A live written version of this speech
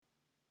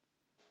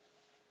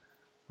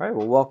All right,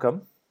 well,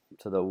 welcome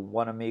to the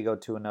One Amigo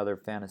to Another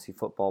Fantasy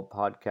Football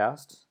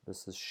Podcast.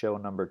 This is show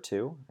number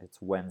 2. It's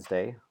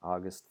Wednesday,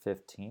 August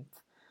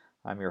 15th.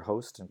 I'm your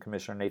host and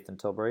Commissioner Nathan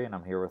Tilbury, and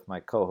I'm here with my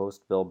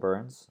co-host Bill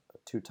Burns, a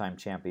two-time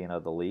champion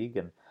of the league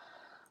and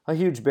a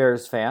huge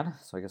Bears fan.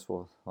 So I guess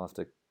we'll have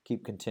to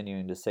keep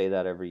continuing to say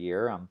that every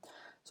year.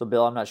 So,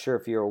 Bill, I'm not sure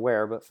if you're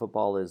aware, but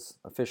football is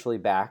officially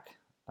back.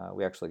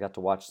 We actually got to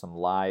watch some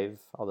live,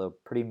 although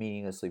pretty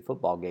meaninglessly,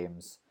 football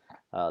games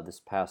this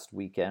past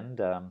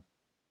weekend.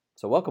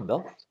 So welcome,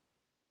 Bill.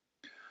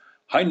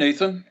 Hi,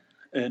 Nathan,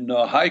 and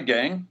hi,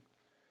 gang.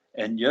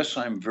 And yes,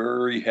 I'm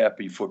very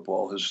happy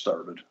football has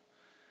started.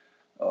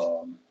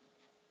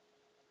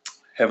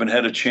 Haven't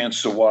had a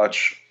chance to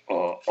watch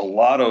a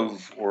lot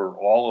of or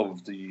all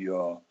of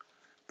the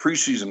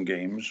preseason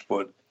games,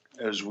 but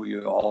as we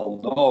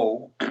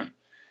all know,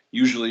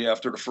 usually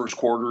after the first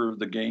quarter of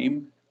the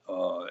game,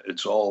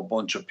 it's all a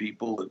bunch of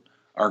people that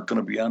aren't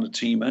going to be on the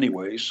team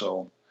anyway.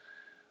 So,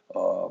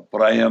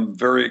 but I am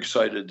very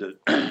excited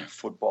that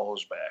football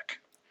is back.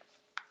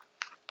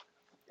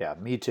 Yeah,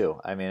 me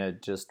too. I mean,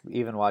 it just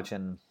even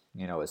watching,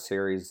 a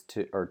series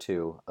or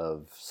two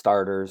of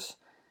starters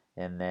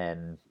and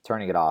then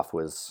turning it off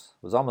was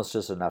almost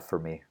just enough for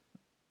me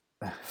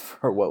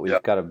for what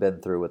we've kind of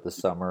been through with the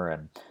summer.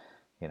 And,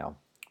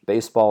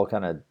 baseball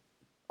kind of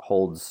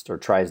holds or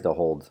tries to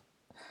hold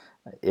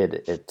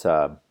it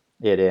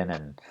in.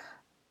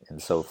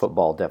 And so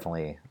football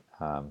definitely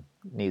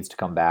needs to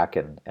come back,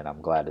 and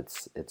I'm glad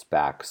it's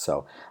back.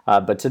 So,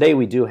 but today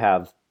we do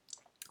have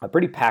a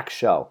pretty packed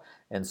show,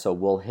 and so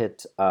we'll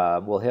hit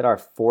our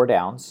 4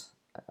 downs,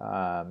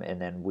 and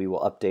then we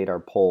will update our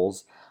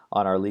polls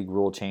on our league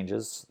rule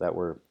changes that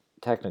were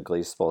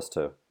technically supposed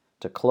to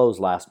close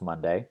last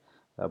Monday,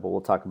 but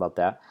we'll talk about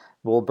that.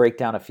 We'll break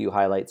down a few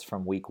highlights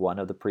from week 1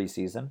 of the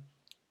preseason,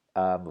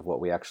 of what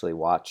we actually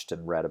watched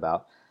and read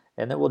about,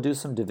 and then we'll do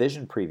some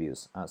division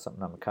previews,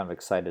 something I'm kind of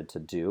excited to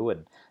do,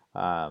 and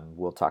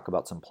we'll talk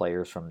about some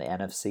players from the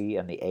NFC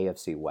and the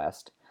AFC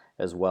West,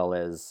 as well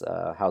as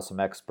how some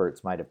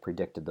experts might have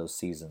predicted those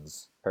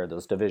seasons or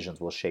those divisions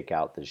will shake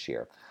out this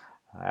year.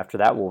 After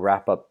that, we'll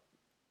wrap up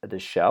the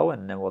show,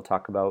 and then we'll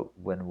talk about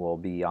when we'll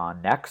be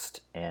on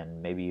next,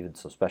 and maybe even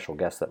some special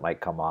guests that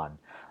might come on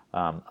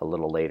a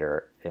little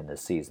later in the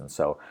season.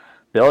 So,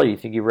 Bill, you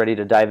think you're ready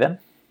to dive in?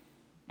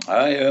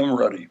 I am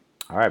ready.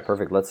 All right,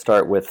 perfect. Let's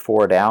start with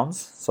 4 downs.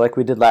 So like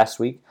we did last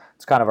week,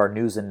 it's kind of our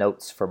news and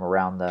notes from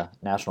around the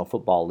National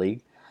Football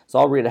League. So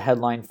I'll read a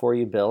headline for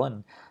you, Bill,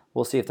 and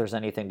we'll see if there's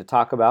anything to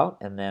talk about,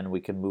 and then we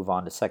can move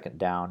on to 2nd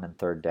down and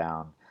 3rd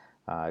down,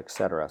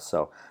 etc.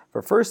 So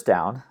for 1st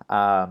down,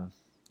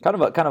 kind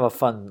of a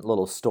fun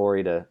little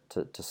story to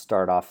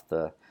start off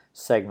the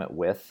segment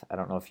with. I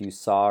don't know if you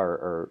saw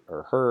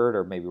or heard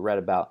or maybe read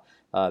about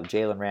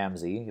Jalen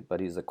Ramsey,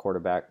 but he's a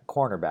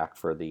cornerback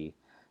for the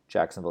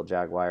Jacksonville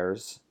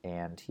Jaguars,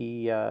 and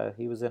he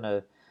was in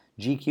a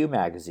GQ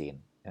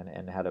magazine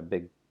and had a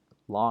big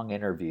long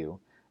interview,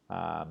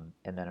 and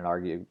then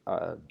an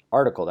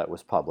article that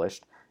was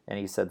published, and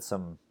he said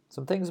some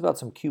things about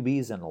some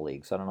QBs in the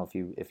league. So I don't know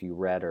if you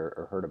read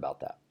or heard about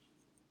that.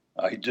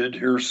 I did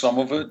hear some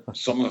of it.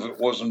 Some of it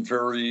wasn't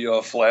very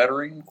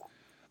flattering.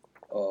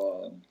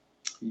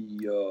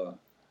 He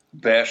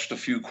bashed a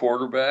few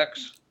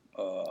quarterbacks,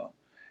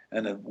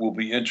 and it will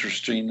be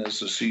interesting as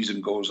the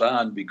season goes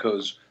on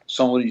because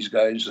some of these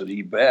guys that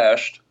he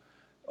bashed,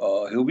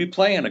 he'll be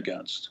playing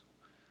against.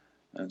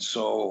 And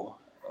so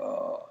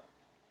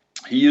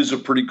he is a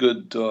pretty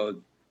good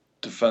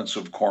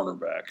defensive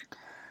cornerback.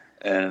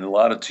 And a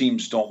lot of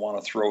teams don't want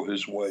to throw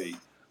his way.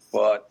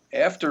 But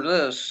after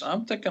this,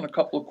 I'm thinking a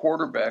couple of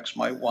quarterbacks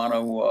might want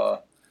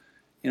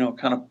to,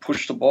 kind of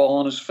push the ball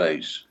on his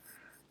face.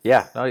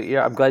 Yeah,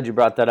 I'm glad you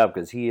brought that up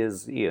because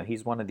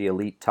he's one of the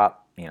elite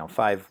top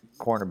 5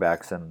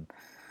 cornerbacks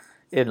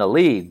in the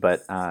league.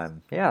 But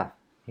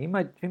he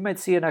might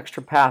see an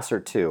extra pass or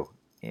two,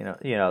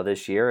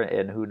 this year,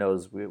 and who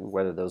knows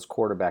whether those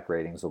quarterback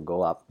ratings will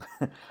go up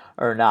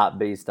or not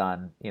based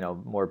on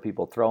more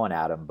people throwing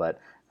at him.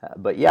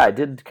 But yeah, I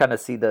did kind of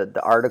see the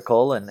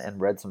article and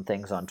read some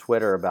things on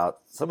Twitter about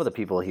some of the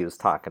people he was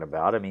talking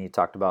about. I mean, he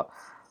talked about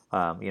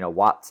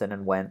Watson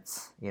and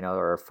Wentz,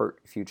 are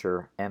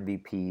future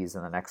MVPs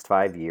in the next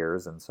 5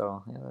 years, and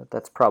so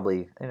that's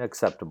probably an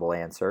acceptable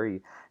answer.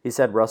 He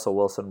said Russell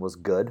Wilson was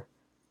good,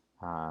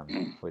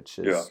 which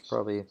is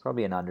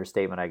probably an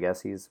understatement, I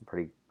guess. He's a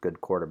pretty good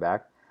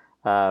quarterback.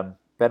 Ben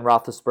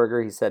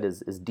Roethlisberger, he said,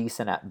 is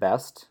decent at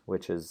best,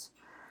 which is,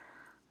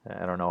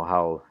 I don't know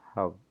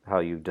how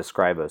you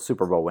describe a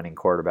Super Bowl winning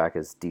quarterback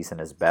as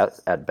decent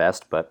at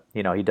best, but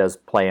he does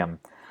play him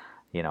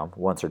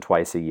once or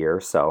twice a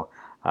year. So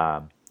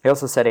he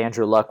also said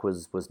Andrew Luck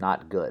was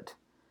not good,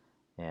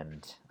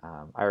 and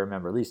I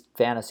remember, at least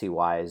fantasy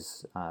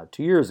wise,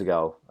 2 years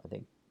ago I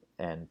think,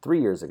 and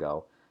 3 years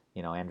ago,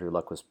 Andrew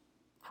Luck was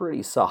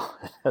pretty solid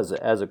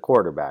as a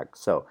quarterback.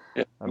 So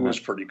yeah, he was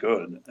pretty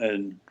good,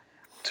 and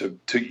to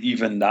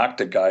even knock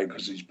the guy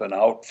because he's been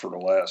out for the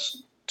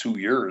last 2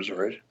 years,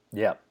 right?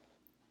 Yeah.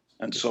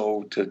 And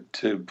so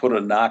to put a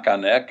knock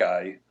on that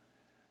guy,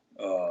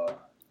 Uh,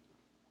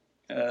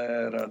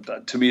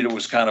 to me, it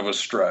was kind of a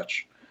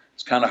stretch.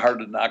 It's kind of hard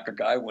to knock a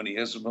guy when he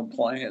hasn't been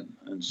playing,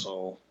 and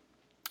so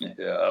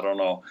yeah, I don't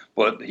know,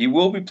 but he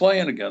will be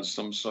playing against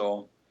them.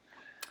 So,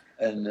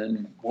 and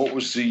then what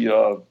was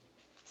the?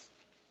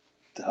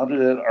 How did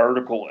that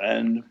article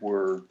end?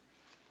 Where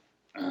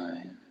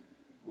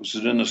was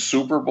it in the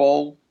Super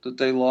Bowl that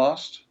they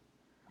lost?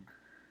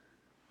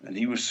 And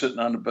he was sitting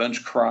on the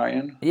bench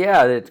crying.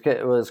 Yeah,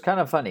 it was kind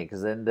of funny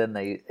because then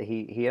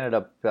he ended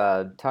up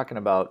talking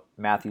about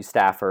Matthew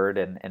Stafford,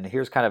 and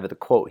here's kind of the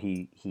quote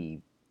he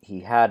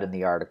had in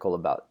the article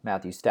about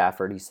Matthew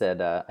Stafford. He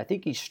said, "I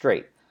think he's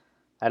straight.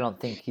 I don't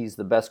think he's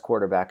the best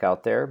quarterback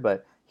out there,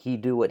 but he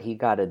do what he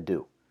got to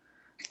do."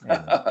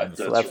 And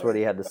so that's right. what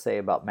he had to say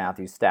about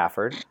Matthew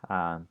Stafford.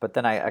 But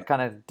then I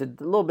kind of did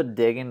a little bit of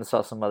digging and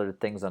saw some other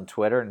things on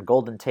Twitter. And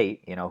Golden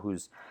Tate,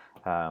 who's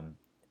a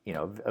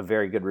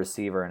very good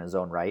receiver in his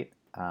own right.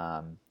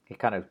 He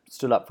kind of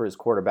stood up for his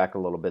quarterback a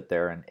little bit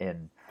there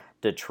in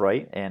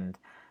Detroit, and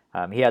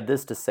he had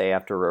this to say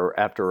after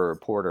a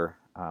reporter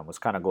was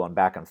kind of going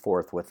back and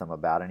forth with him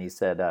about it. And he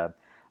said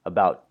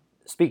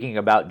speaking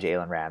about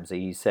Jalen Ramsey,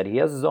 he said he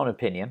has his own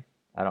opinion.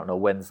 I don't know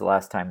when's the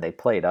last time they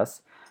played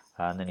us.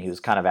 And then he was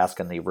kind of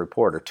asking the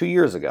reporter 2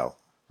 years ago,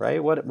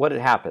 right? What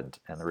had happened?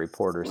 And the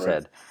reporter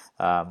said,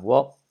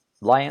 well,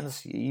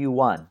 Lions, you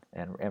won.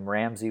 And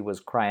Ramsey was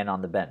crying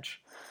on the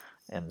bench.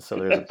 And so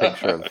there's a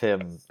picture of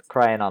him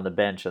crying on the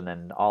bench. And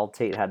then all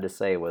Tate had to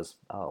say was,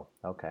 oh,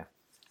 okay.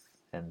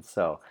 And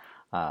so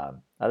I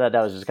thought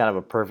that was just kind of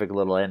a perfect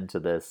little end to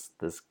this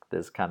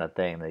kind of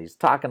thing. That he's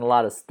talking a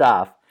lot of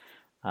stuff.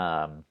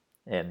 And,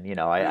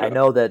 I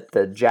know that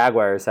the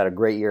Jaguars had a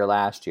great year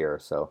last year.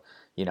 So,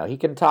 he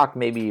can talk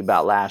maybe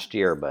about last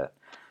year, but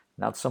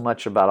not so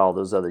much about all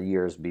those other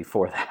years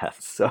before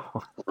that. So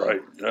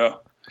Right, yeah.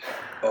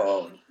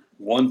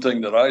 One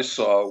thing that I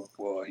saw,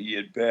 he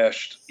had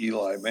bashed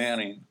Eli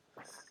Manning,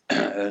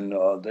 and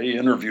they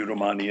interviewed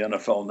him on the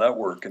NFL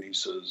Network, and he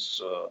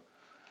says,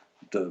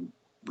 the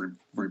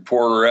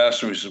reporter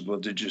asked him, he said, well,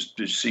 did you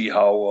see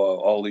how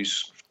all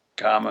these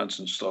comments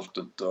and stuff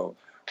that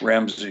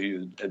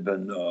Ramsey had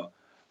been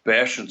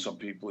bashing some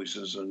people? He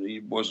says, and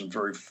he wasn't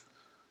very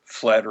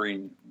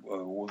flattering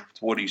with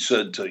what he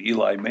said to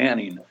Eli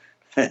Manning.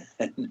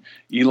 And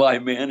Eli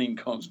Manning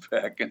comes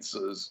back and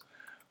says,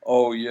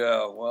 oh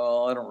yeah,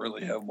 well, I don't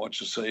really have much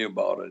to say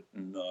about it.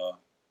 And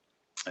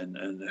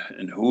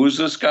who is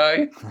this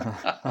guy?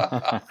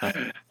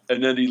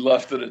 And then he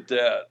left it at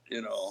that,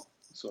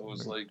 So it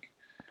was like,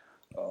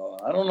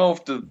 I don't know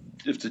if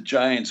the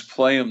Giants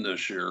play him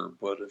this year,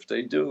 but if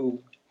they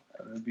do,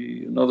 it'd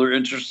be another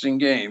interesting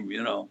game,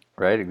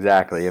 Right,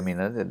 exactly. I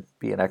mean, it'd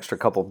be an extra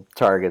couple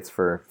targets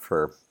for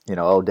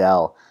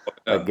Odell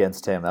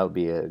against him. That would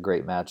be a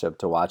great matchup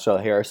to watch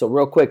out here. So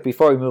real quick,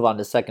 before we move on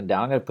to second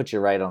down, I'm going to put you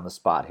right on the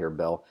spot here,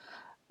 Bill.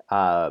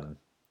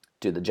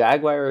 Do the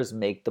Jaguars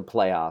make the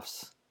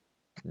playoffs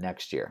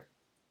next year?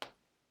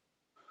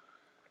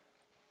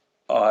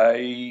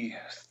 I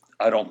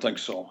don't think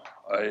so.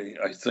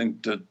 I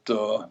think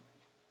that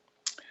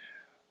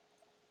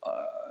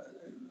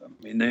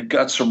they've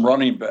got some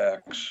running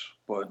backs,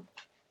 but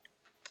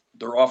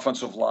their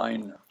offensive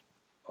line,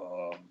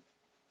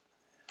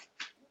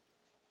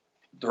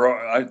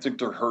 I think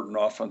they're hurting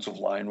offensive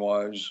line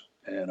wise,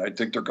 and I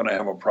think they're going to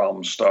have a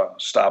problem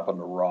stopping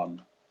the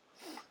run.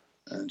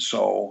 And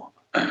so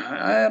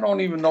I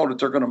don't even know that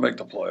they're going to make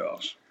the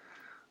playoffs.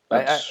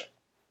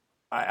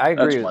 I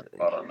agree. That's my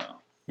thought on that.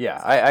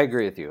 Yeah, I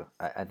agree with you.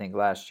 I think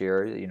last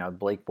year,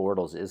 Blake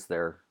Bortles is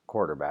their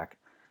quarterback,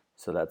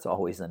 so that's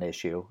always an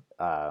issue.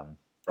 And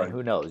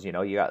who knows? You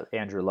got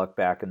Andrew Luck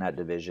back in that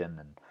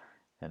division,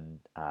 and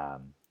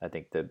I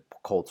think the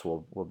Colts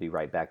will be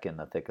right back in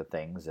the thick of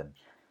things,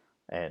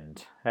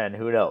 and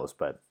who knows?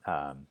 But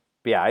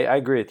yeah, I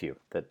agree with you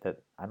that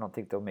I don't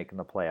think they'll make in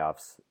the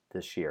playoffs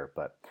this year,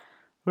 but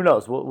who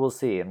knows? We'll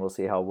see, and we'll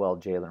see how well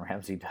Jalen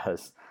Ramsey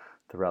does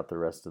throughout the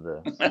rest of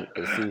the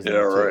season. Yeah,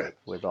 right.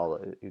 With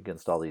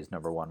against all these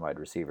number one wide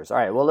receivers. All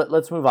right, well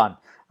let's move on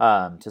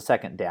to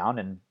second down,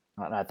 and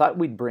I thought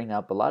we'd bring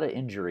up a lot of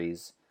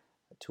injuries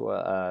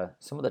to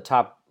some of the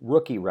top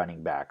rookie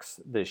running backs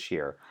this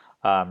year.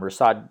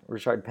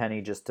 Rashad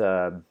Penny just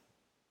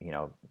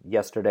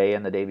yesterday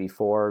and the day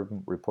before,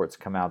 reports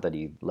come out that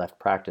he left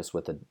practice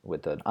with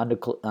an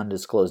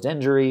undisclosed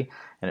injury,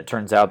 and it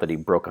turns out that he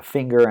broke a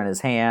finger in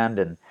his hand,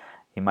 and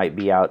he might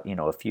be out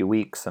a few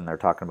weeks, and they're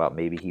talking about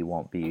maybe he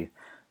won't be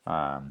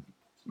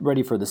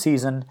ready for the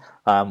season.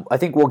 I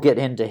think we'll get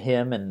into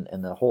him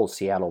and the whole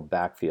Seattle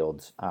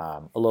backfield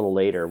a little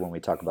later when we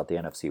talk about the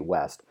NFC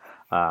West.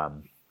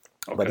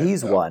 But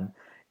he's one.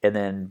 And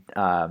then,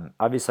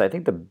 obviously, I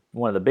think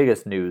one of the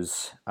biggest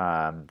news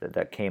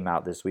that came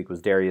out this week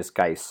was Darius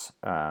Geis,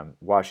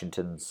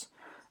 Washington's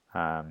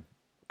kind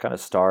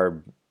of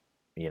star,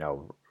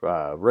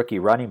 rookie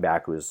running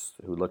back who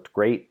looked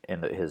great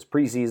in his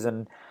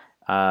preseason.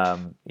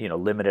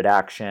 Limited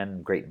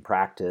action, great in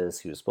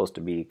practice. He was supposed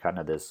to be kind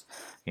of this,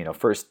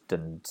 first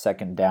and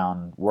second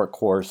down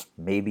workhorse,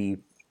 maybe,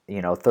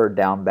 third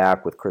down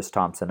back with Chris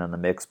Thompson in the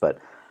mix, but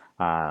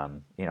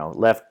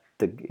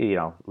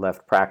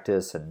left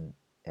practice and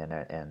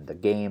the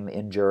game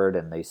injured,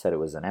 and they said it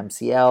was an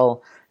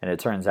MCL, and it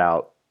turns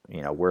out,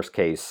 worst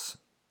case,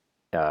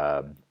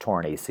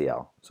 torn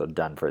ACL, so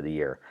done for the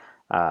year.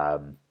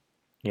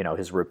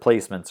 His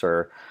replacements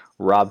are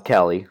Rob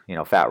Kelly,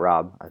 Fat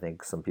Rob, I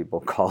think some people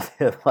called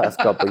him last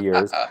couple of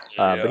years,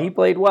 but he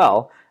played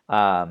well.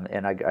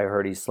 And I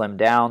heard he slimmed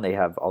down. They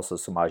have also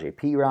Samaje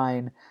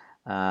Perine,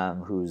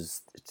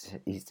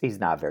 he's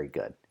not very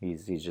good.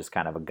 He's just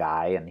kind of a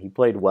guy, and he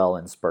played well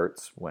in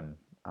spurts when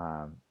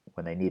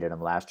they needed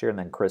him last year. And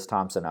then Chris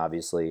Thompson,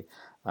 obviously,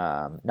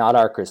 not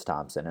our Chris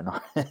Thompson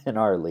in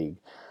our league.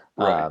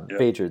 Right, yeah.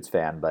 Patriots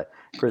fan, but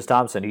Chris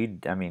Thompson,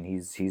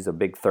 he's a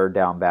big third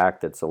down back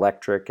that's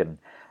electric, and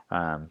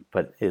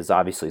but is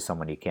obviously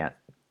someone you can't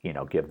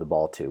give the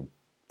ball to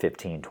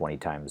 15, 20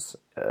 times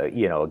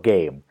a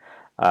game.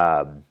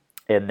 And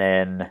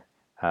then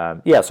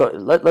so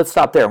let's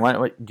stop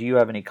there. Do you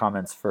have any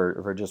comments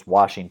for just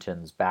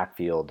Washington's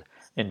backfield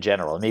in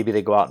general? Maybe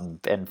they go out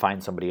and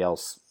find somebody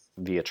else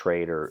via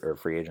trade or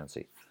free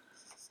agency.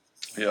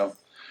 Yeah.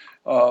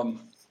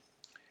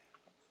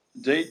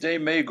 They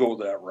may go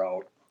that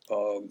route,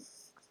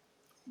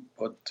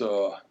 but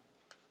I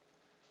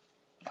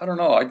don't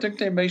know. I think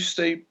they may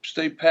stay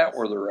pat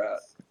where they're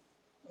at.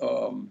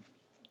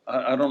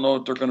 I don't know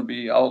if they're going to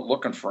be out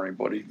looking for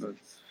anybody, but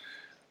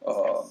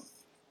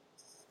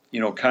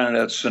kind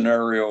of that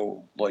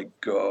scenario like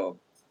Bill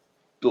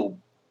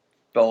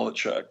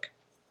Belichick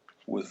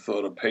with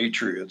the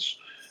Patriots.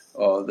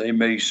 They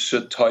may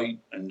sit tight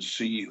and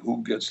see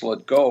who gets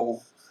let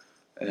go,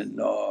 and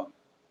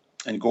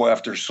go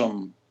after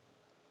some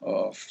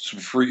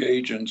free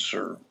agents,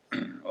 or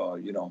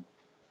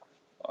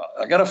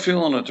I got a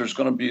feeling that there's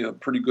going to be a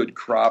pretty good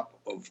crop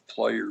of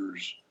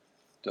players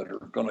that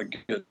are going to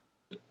get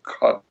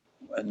cut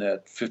in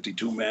that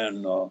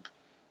 52-man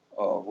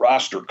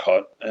roster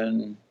cut,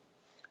 and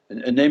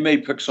they may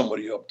pick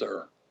somebody up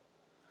there.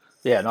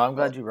 Yeah, no, I'm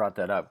glad you brought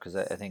that up, because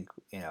I think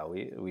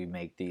we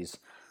make these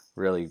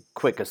really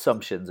quick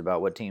assumptions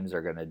about what teams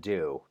are going to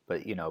do,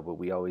 but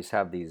we always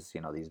have these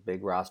these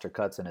big roster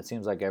cuts, and it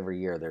seems like every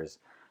year there's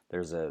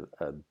a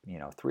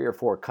 3 or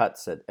 4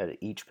 cuts at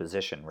each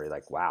position where you're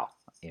like, wow,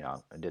 I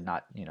did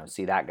not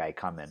see that guy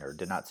coming, or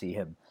did not see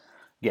him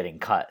getting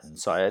cut. And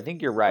so I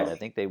think you're right. I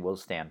think they will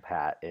stand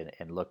pat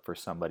and look for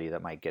somebody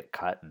that might get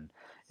cut,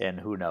 and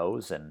who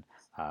knows. And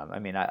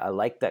I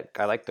like that.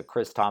 I like the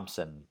Chris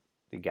Thompson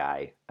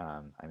guy.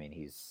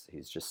 He's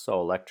just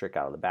so electric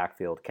out of the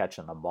backfield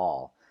catching the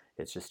ball.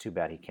 It's just too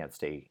bad he can't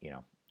stay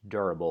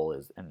durable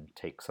and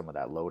take some of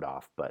that load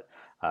off. But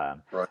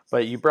Right.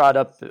 but you brought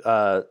up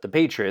the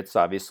Patriots,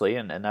 obviously,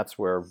 and that's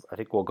where I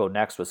think we'll go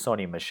next with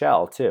Sony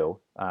Michel too.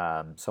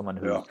 Someone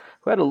who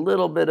had a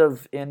little bit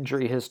of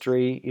injury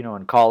history,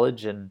 in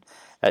college and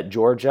at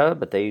Georgia,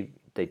 but they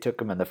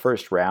took him in the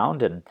first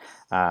round, and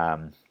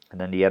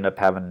then he ended up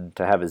having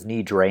to have his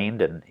knee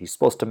drained, and he's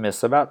supposed to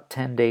miss about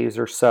 10 days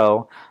or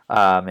so,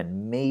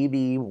 and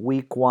maybe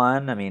week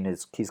 1.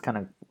 He's kind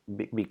of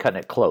be cutting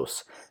it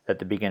close at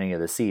the beginning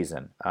of the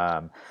season.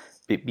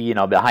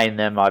 Behind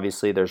them,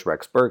 obviously, there's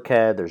Rex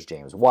Burkhead, there's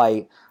James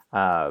White.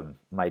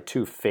 My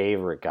 2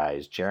 favorite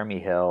guys, Jeremy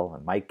Hill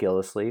and Mike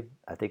Gillislee.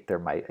 I think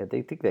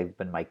they've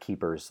been my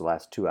keepers the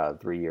last 2 out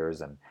of 3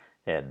 years,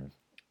 and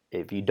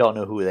if you don't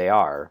know who they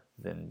are,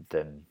 then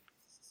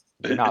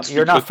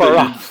you're not far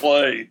off.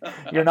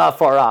 You're not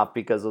far off,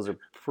 because those are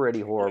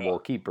pretty horrible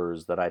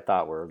keepers that I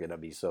thought were going to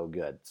be so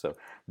good. So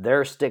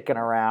they're sticking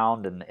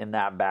around in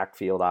that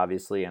backfield,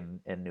 obviously,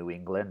 in New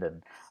England,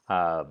 and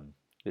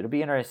it'll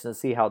be interesting to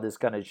see how this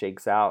kind of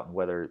shakes out, and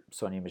whether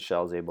Sony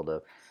Michel is able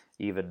to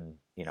even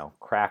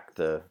crack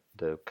the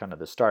kind of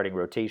the starting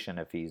rotation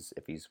if he's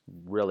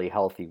really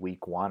healthy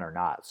week 1 or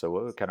not. So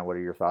what are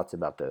your thoughts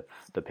about the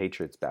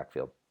Patriots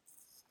backfield?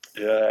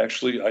 Yeah,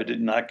 actually, I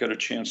did not get a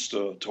chance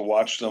to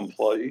watch them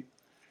play.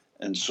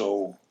 And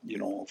so,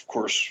 of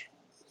course,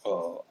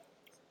 all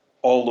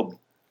the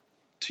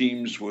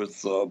teams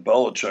with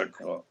Belichick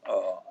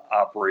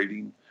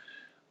operating,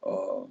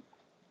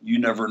 you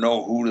never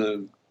know who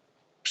the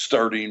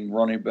starting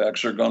running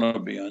backs are going to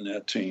be on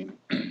that team.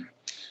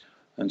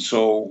 And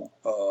so,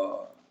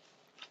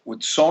 with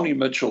Sony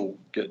Mitchell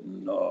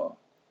getting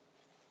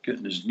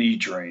his knee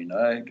drained,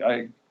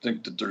 I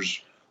think that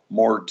there's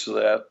more to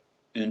that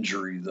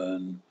injury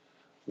than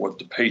what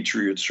the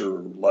Patriots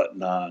are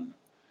letting on.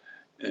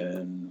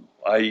 And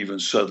I even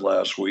said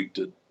last week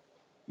that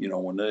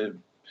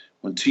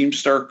when teams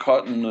start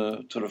cutting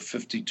to the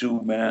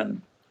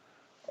 52-man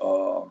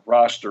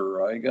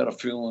roster, I got a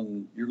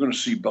feeling you're going to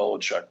see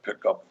Belichick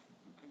pick up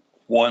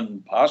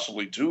 1,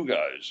 possibly 2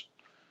 guys,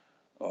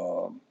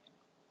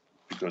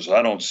 because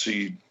I don't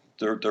see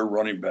their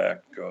running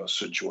back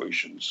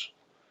situations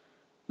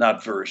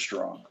not very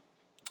strong.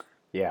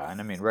 Yeah,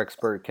 and Rex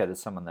Burkhead is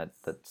someone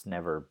that's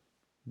never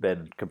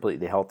been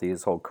completely healthy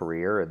his whole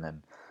career, and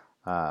then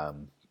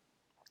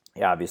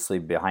obviously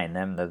behind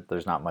them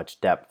there's not much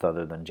depth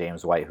other than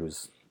James White,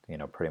 who's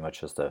pretty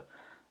much just a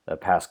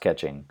pass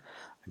catching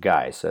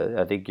guy. So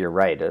I think you're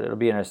right. It'll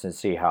be interesting to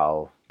see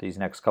how these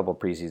next couple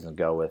preseasons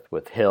go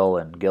with Hill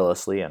and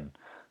Gillislee, and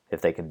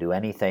if they can do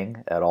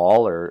anything at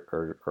all,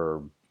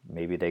 or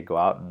maybe they go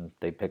out and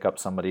they pick up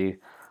somebody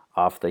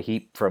off the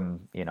heap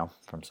from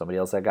from somebody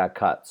else that got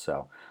cut.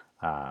 So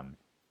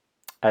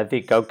I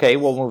think okay,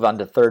 we'll move on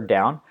to third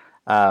down.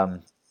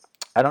 Um,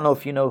 I don't know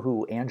if you know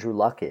who Andrew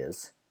Luck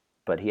is,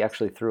 but he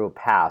actually threw a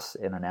pass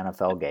in an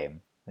NFL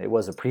game. It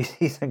was a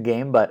preseason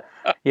game, but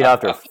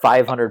after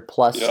 500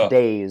 plus Yeah.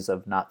 days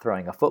of not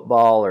throwing a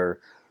football, or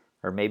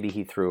maybe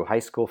he threw high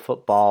school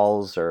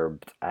footballs or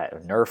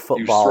Nerf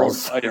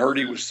footballs. I heard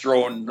he was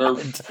throwing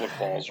Nerf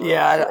footballs around.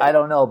 Yeah, I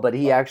don't know, but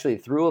he actually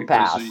threw a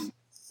Because pass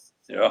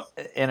yeah.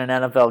 in an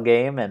NFL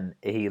game, and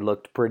he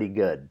looked pretty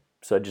good.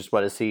 So I just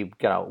want to see,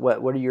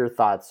 what are your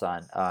thoughts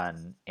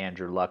on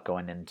Andrew Luck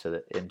going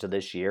into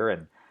this year,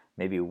 and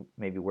maybe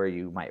where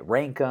you might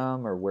rank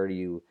him, or where do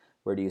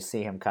you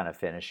see him kind of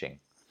finishing?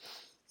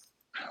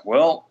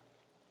 Well,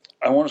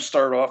 I want to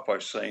start off by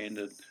saying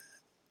that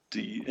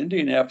the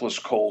Indianapolis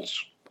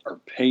Colts are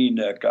paying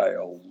that guy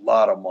a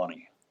lot of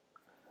money.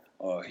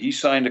 He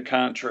signed a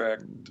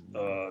contract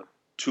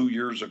 2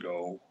 years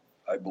ago,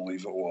 I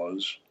believe it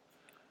was,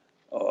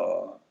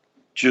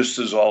 just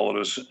as all of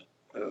this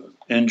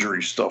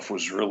injury stuff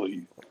was really.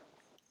 In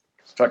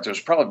fact, it's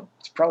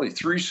probably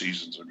 3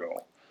 seasons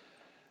ago.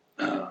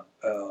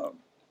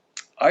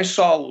 I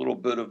saw a little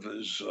bit of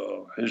his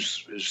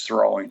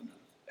throwing,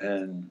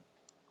 and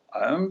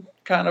I'm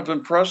kind of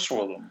impressed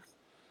with him.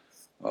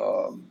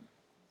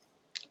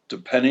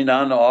 Depending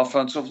on the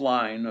offensive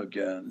line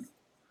again,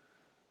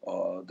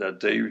 that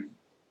they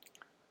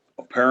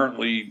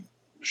apparently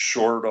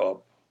shored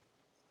up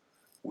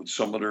with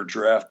some of their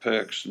draft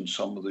picks and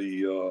some of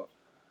the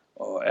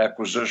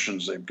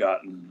acquisitions they've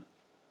gotten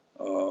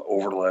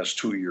over the last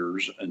 2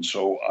 years, and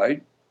so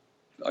I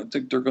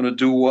think they're going to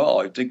do well.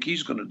 I think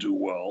he's going to do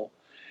well,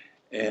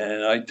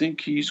 and I think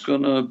he's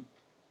going to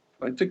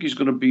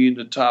be in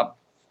the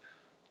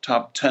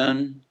top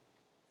 10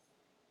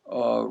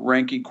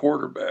 ranking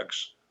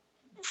quarterbacks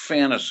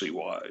fantasy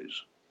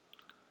wise.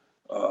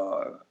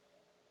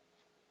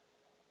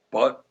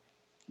 But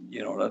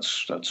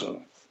that's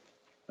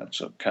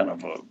a kind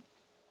of a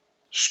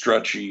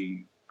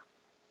stretchy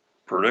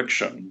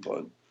prediction,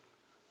 but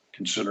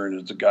considering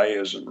that the guy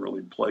hasn't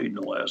really played in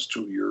the last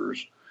 2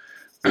 years,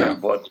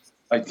 but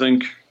I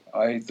think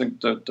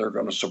that they're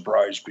going to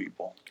surprise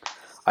people.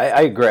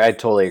 I agree. I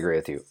totally agree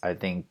with you. I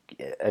think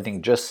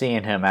just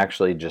seeing him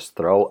actually just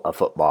throw a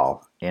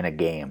football in a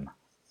game,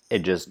 it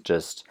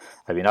just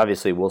I mean,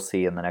 obviously we'll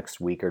see in the next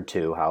week or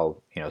two how,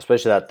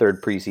 especially that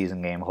third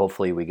preseason game,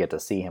 hopefully we get to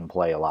see him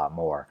play a lot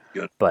more.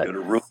 Get But a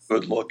real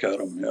good look at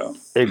him, yeah.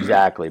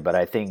 exactly, but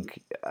I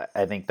think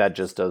that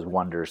just does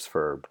wonders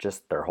for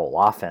just their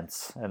whole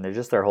offense and they're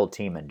just their whole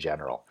team in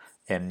general.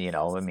 And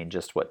I mean,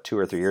 just 2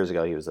 or 3 years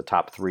ago, he was the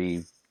top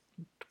 3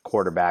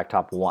 quarterback,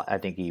 top 1. I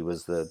think he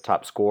was the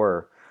top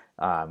scorer,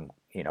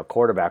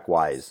 quarterback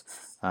wise,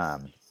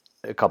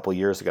 a couple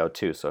years ago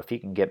too. So if he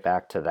can get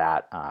back to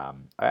that,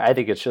 I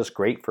think it's just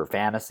great for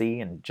fantasy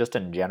and just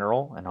in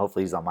general. And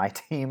hopefully he's on my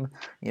team,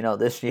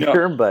 this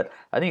year. Yeah. But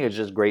I think it's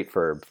just great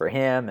for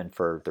him and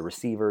for the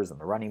receivers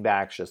and the running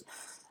backs.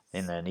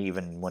 And then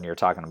even when you're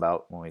talking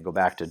about when we go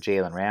back to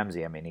Jalen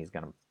Ramsey, I mean he's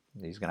gonna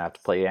have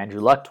to play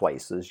Andrew Luck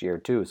twice this year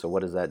too. So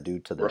what does that do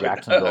to the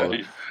Jacksonville,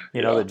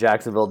 the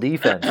Jacksonville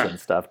defense and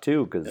stuff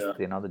too? Because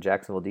the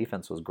Jacksonville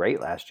defense was great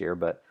last year,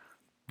 but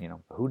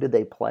who did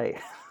they play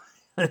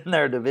in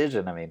their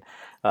division? I mean,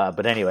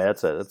 but anyway,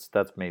 that's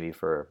maybe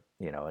for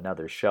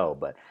another show.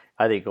 But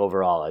I think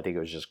overall, I think it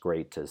was just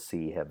great to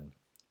see him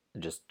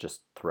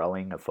just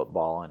throwing a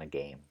football in a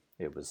game.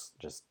 It was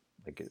just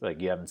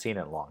like you haven't seen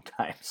it in a long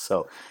time,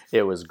 so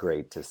it was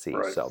great to see.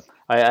 Right. So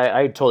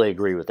I totally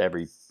agree with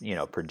every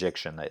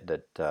prediction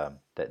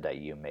that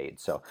you made.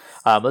 So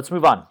let's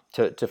move on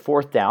to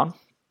fourth down,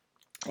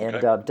 and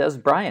Des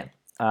Bryant.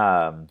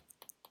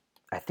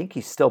 I think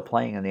he's still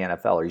playing in the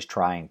NFL, or he's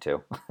trying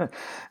to,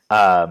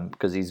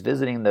 because he's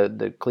visiting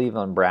the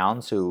Cleveland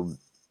Browns, who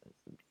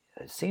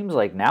it seems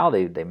like now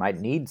they might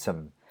need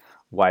some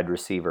wide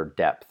receiver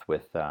depth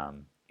with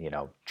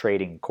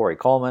trading Corey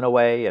Coleman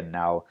away, and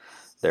now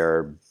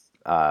their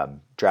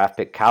draft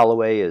pick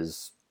Callaway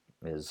is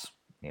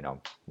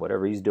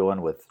whatever he's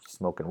doing with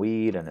smoking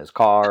weed in his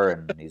car,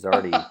 and he's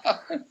already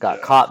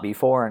got caught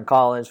before in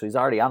college, so he's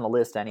already on the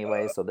list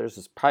anyway. So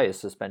there's probably a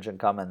suspension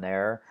coming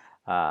there.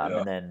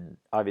 And then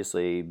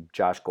obviously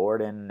Josh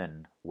Gordon,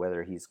 and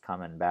whether he's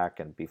coming back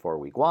and before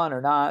week 1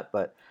 or not.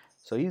 But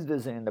so he's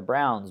visiting the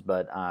Browns,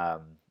 but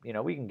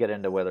we can get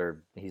into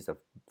whether he's a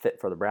fit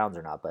for the Browns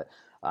or not. But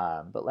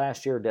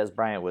last year Des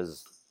Bryant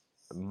was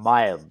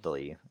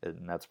mildly,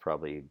 and that's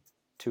probably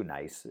too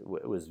nice, it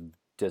was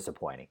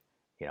disappointing.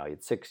 He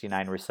had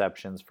 69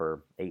 receptions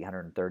for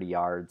 830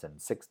 yards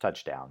and 6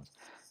 touchdowns,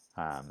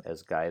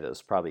 as a guy that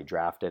was probably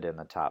drafted in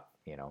the top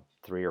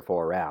 3 or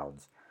 4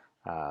 rounds.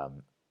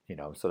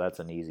 So that's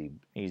an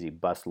easy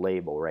bust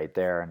label right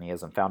there, and he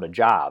hasn't found a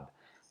job.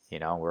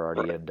 We're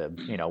already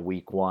into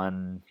week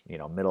 1,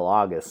 middle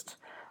August.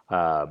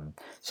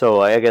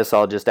 So I guess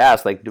I'll just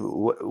ask, like,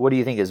 what do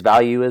you think his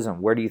value is,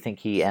 and where do you think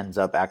he ends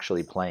up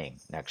actually playing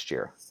next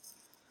year?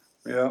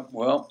 Yeah,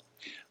 well,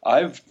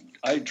 I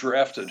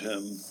drafted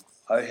him.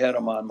 I had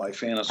him on my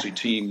fantasy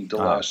team the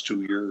Uh, last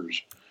 2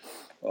 years.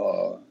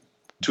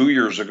 2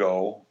 years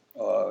ago,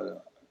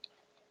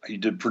 he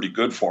did pretty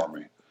good for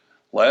me.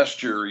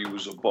 Last year, he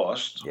was a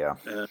bust, yeah,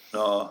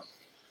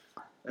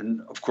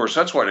 and of course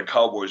that's why the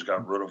Cowboys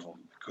got rid of him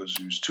because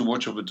he was too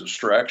much of a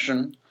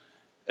distraction,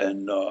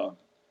 and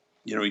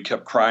he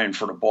kept crying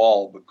for the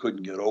ball but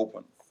couldn't get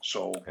open.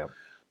 So yep.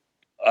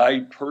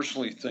 I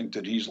personally think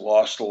that he's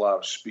lost a lot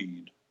of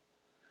speed.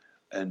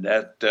 And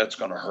that's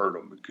going to hurt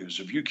him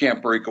because if you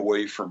can't break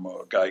away from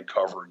a guy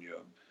covering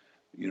you,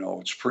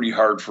 it's pretty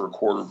hard for a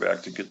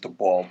quarterback to get the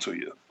ball to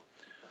you.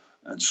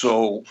 And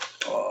so,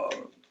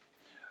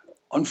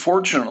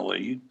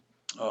 unfortunately,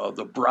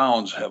 the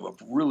Browns have a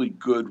really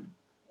good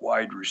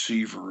wide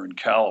receiver in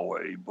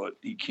Callaway, but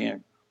he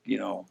can't, he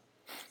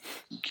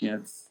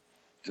can't,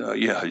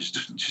 he's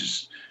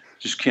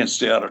just can't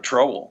stay out of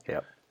trouble.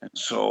 Yep. And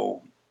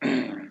so,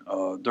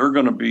 they're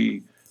going to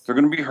be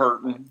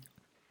hurting.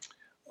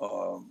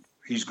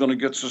 He's going to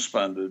get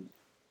suspended,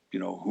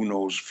 who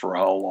knows for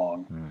how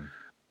long.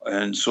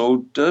 And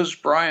so Dez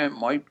Bryant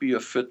might be a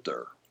fit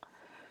there.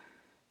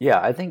 Yeah,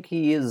 I think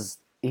he is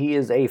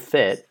a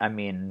fit. I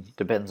mean,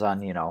 depends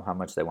on, how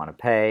much they want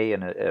to pay,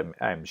 and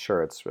I'm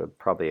sure it's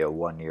probably a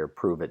 1-year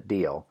prove-it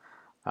deal.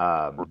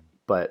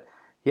 But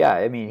yeah,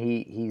 I mean,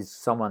 he's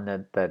someone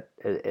that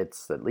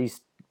it's at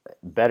least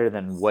better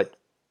than what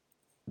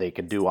they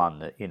could do on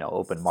the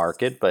open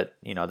market, but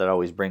that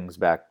always brings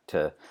back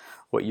to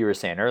what you were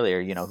saying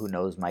earlier. Who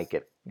knows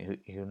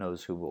who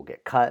knows who will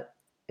get cut,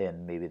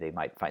 and maybe they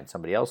might find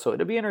somebody else. So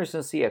it'll be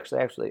interesting to see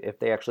actually if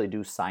they actually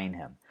do sign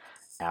him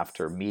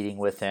after meeting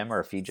with him, or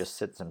if he just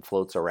sits and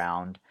floats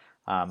around.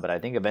 But I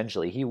think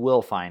eventually he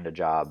will find a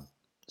job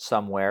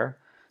somewhere,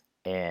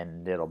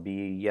 and it'll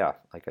be,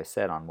 like I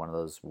said, on one of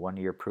those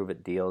 1-year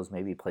prove-it deals.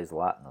 Maybe he plays a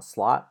lot in the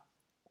slot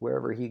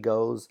wherever he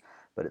goes,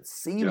 but it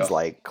seems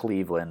like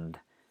Cleveland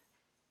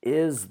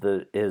is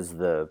the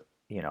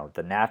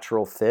the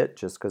natural fit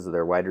just because of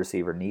their wide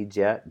receiver needs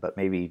yet. But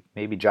maybe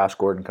Josh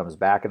Gordon comes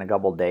back in a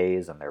couple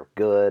days and they're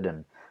good,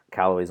 and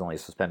Callaway's only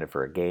suspended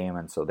for a game,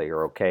 and so they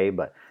are okay.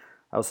 But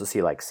I also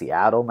see like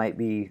Seattle might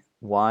be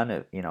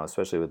one,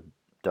 especially with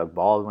Doug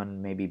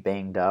Baldwin maybe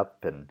banged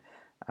up, and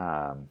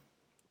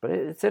but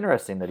it's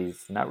interesting that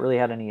he's not really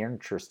had any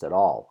interest at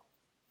all,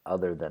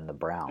 other than the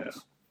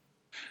Browns.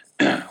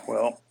 Yeah.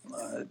 Well,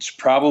 it's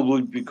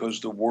probably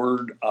because the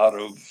word out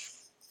of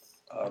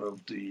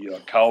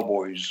the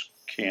Cowboys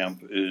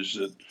camp is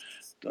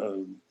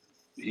that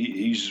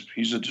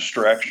he's a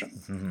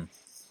distraction,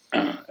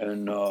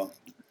 and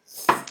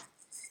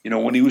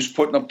when he was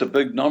putting up the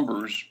big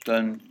numbers,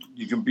 then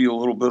you can be a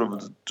little bit of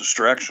a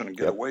distraction and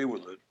get away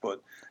with it.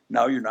 But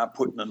now you're not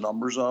putting the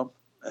numbers up,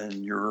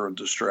 and you're a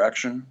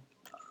distraction.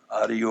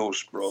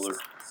 Adios, brother.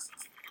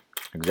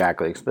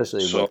 Exactly,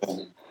 especially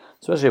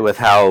with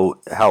how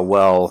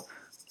well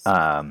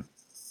the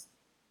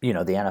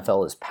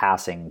NFL is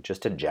passing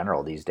just in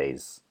general these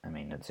days. I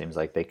mean, it seems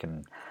like they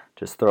can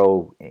just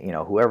throw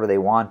whoever they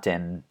want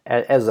in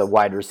as a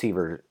wide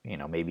receiver.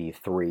 Maybe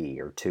 3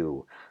 or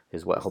 2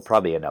 is what he'll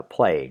probably end up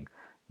playing.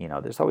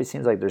 There's always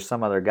seems like there's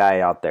some other guy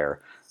out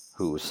there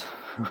who's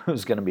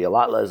going to be a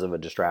lot less of a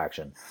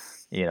distraction,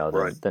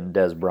 than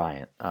Dez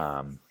Bryant.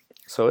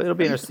 So it'll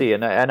be interesting to see,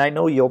 and I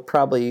know you'll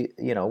probably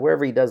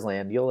wherever he does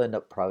land, you'll end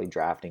up probably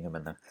drafting him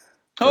in the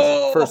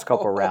first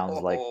couple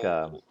rounds, like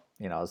I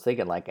was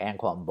thinking like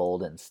Anquan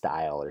Bolden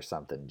style or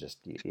something.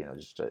 Just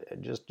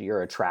just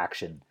your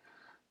attraction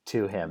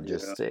to him.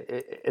 Just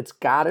it's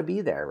got to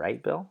be there,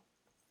 right, Bill?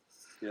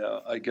 Yeah,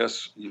 I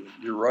guess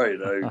you're right.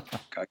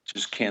 I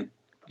just can't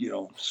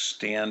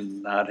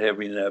stand not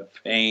having that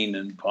pain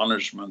and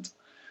punishment.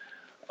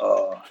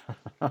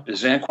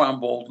 Is Anquan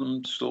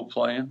Bolden still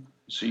playing?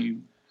 Is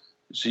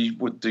he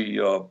with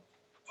the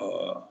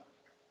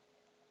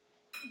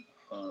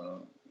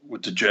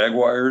with the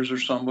Jaguars or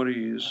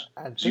somebody? Is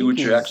he with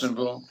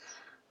Jacksonville?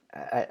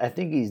 I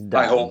think he's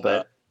done. I hope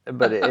not.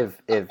 But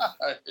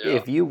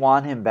if you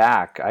want him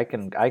back, I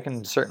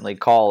can certainly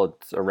call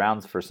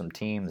around for some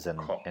teams and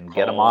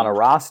get him on a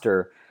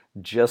roster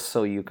just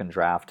so you can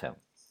draft him.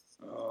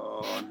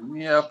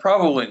 Yeah,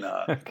 probably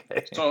not.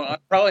 Okay. So I'm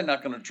probably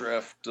not going to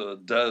draft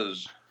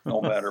Dez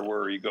no matter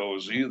where he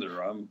goes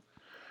either. I'm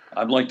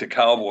like the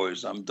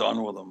Cowboys. I'm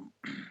done with them.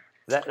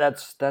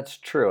 That's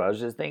true. I was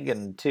just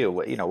thinking too.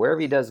 Wherever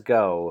he does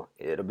go,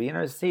 it'll be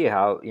interesting to see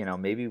how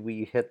maybe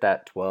we hit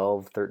that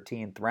 12th,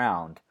 13th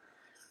round.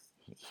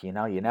 You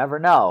never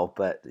know,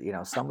 but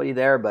somebody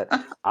there. But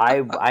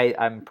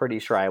I'm pretty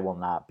sure I will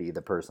not be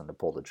the person to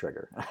pull the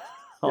trigger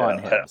on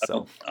him.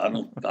 So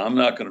I'm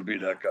not going to be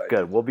that guy.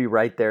 Good. We'll be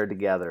right there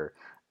together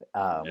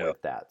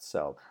with that.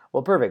 So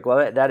perfect.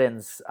 Well, that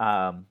ends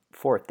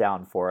 4th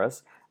down for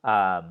us.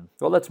 Well,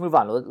 let's move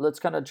on. Let's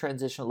kind of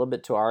transition a little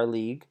bit to our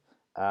league.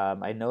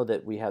 I know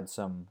that we had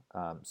some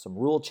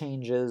rule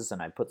changes,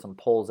 and I put some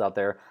polls out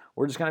there.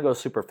 We're just going to go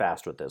super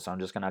fast with this. I'm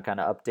just going to kind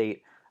of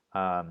update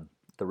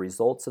the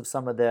results of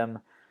some of them.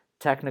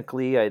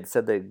 Technically, I had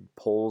said the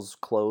polls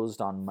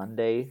closed on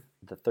Monday,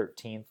 the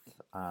 13th.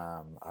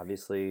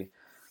 Obviously,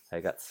 I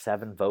got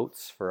 7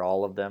 votes for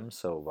all of them,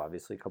 so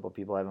obviously a couple of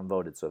people haven't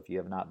voted. So if you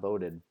have not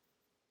voted,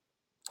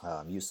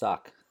 you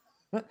suck.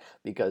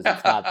 Because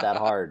it's not that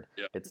hard.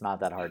 Yeah. It's not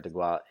that hard to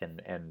go out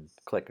and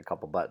click a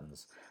couple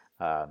buttons.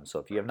 So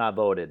if you have not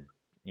voted,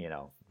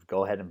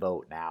 go ahead and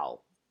vote now,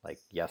 like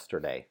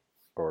yesterday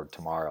or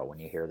tomorrow when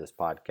you hear this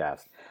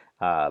podcast.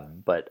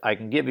 But I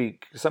can give you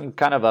some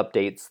kind of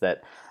updates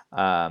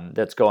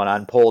that's going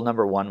on. Poll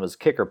number 1 was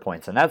kicker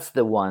points, and that's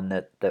the one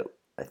that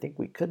I think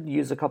we could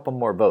use a couple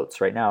more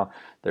votes. Right now,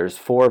 there's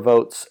 4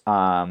 votes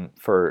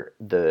for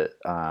the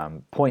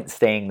point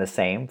staying the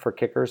same for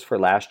kickers for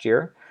last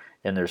year.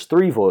 And there's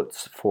 3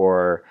 votes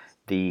for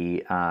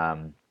the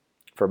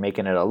for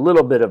making it a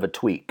little bit of a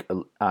tweak,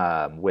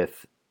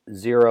 with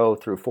 0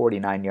 through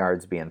 49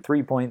 yards being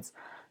 3 points,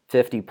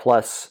 50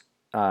 plus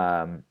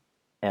and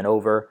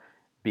over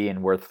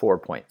being worth 4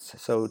 points.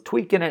 So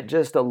tweaking it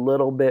just a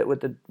little bit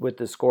with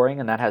the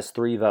scoring, and that has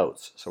 3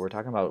 votes. So we're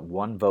talking about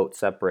 1 vote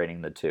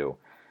separating the two,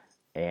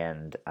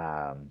 and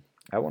that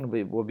one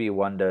will be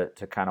one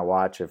to kind of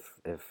watch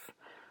if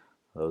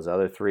those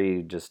other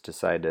 3 just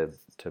decide to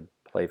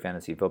play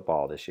fantasy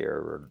football this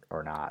year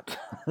or not.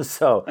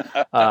 So,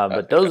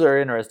 but those are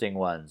interesting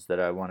ones that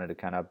I wanted to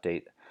kind of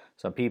update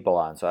some people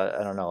on. So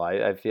I don't know.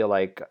 I feel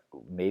like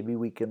maybe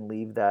we can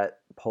leave that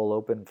poll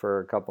open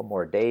for a couple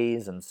more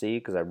days and see,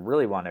 because I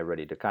really want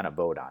everybody to kind of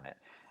vote on it.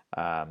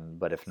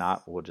 But if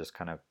not, we'll just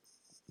kind of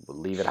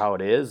leave it how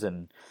it is,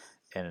 and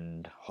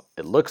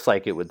it looks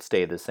like it would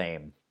stay the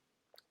same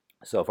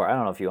so far. I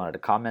don't know if you wanted to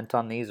comment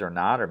on these or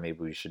not, or maybe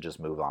we should just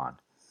move on.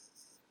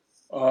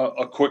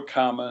 A quick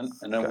comment,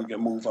 and then Okay. we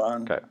can move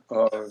on.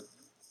 Okay.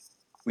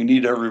 We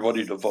need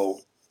everybody to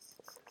vote.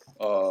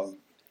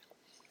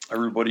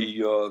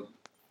 Everybody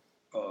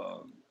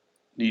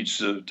needs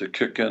to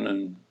kick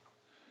in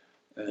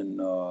and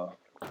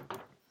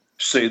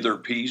say their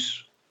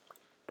piece.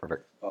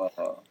 Perfect.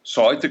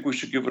 So I think we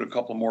should give it a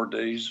couple more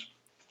days.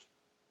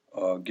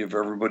 Give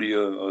everybody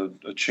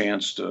a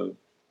chance to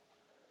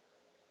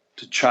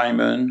chime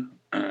in.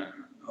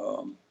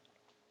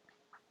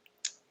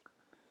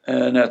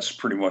 And that's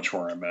pretty much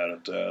where I'm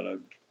at that.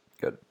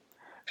 Good.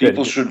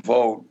 People should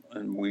vote,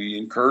 and we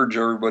encourage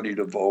everybody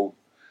to vote.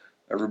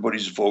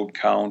 Everybody's vote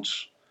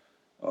counts.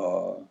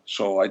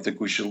 So I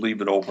think we should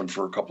leave it open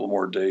for a couple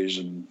more days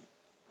and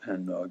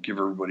give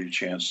everybody a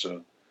chance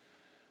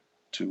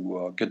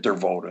to get their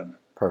vote in.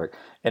 Perfect.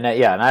 And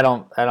and I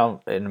don't,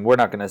 and we're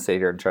not going to sit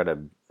here and try to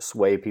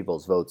sway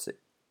people's votes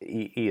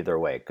either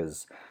way,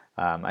 because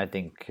I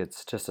think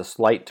it's just a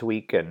slight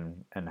tweak,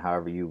 and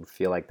however you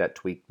feel like that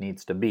tweak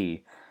needs to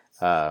be,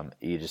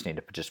 you just need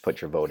to just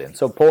put your vote in.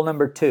 So poll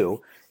number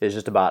 2 is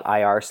just about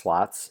IR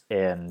slots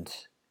and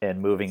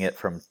moving it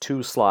from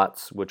 2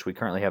 slots, which we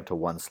currently have, to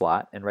 1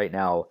 slot. And right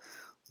now,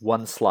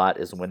 1 slot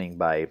is winning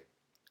by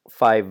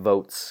 5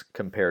 votes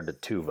compared to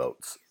 2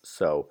 votes.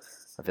 So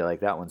I feel like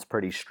that one's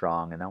pretty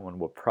strong, and that one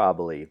will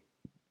probably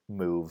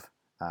move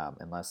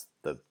unless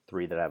the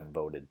 3 that haven't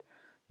voted,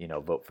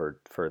 vote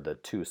for the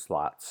 2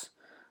 slots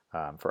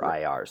for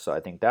IR. So I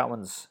think that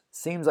one's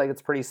seems like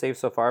it's pretty safe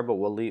so far, but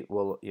we'll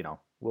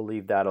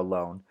leave that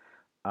alone.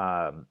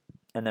 And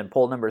then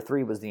poll number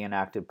 3 was the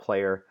inactive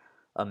player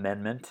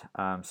amendment.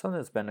 Something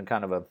that's been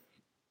kind of a,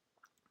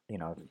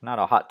 not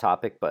a hot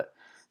topic, but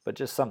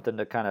just something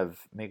to kind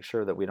of make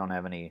sure that we don't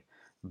have any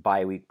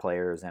bye week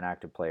players,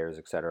 inactive players,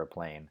 etc.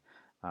 playing.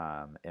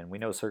 And we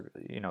know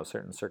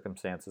certain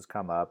circumstances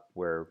come up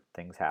where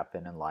things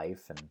happen in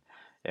life,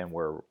 and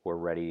we're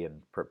ready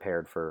and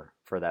prepared for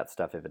that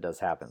stuff if it does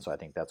happen. So I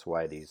think that's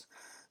why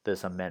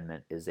this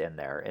amendment is in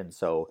there. And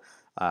so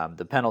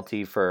the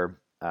penalty for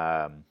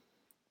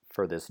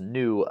this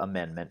new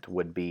amendment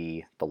would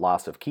be the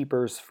loss of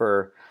keepers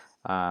for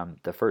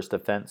the first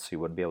offense. You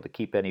wouldn't be able to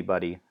keep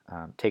anybody.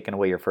 Taking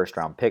away your first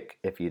round pick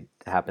if it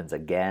happens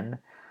again.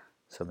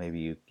 So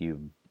maybe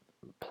you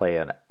play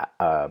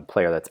a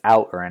player that's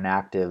out or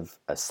inactive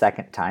a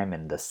second time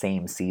in the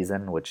same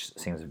season, which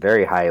seems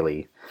very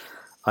highly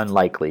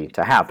unlikely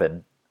to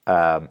happen.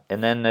 And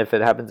then if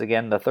it happens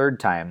again the third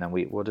time, then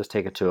we'll just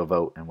take it to a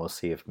vote, and we'll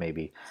see if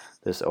maybe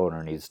this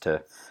owner needs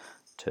to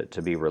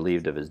be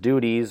relieved of his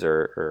duties,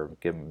 or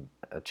give him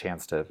a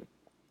chance to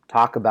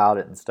talk about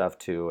it and stuff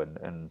too.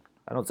 And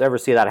I don't ever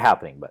see that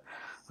happening, but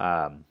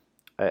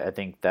I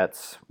think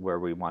that's where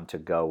we want to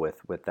go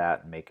with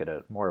that, and make it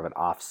a more of an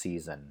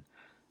off-season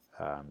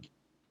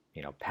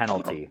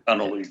penalty.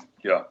 Penalty,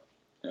 yeah.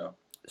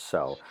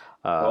 So,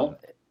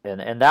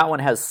 and that one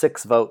has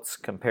 6 votes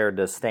compared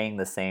to staying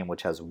the same,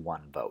 which has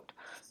 1 vote.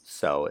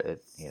 So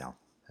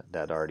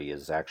that already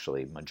is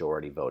actually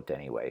majority vote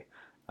anyway.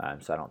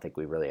 So I don't think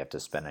we really have to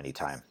spend any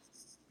time,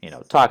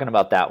 talking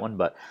about that one.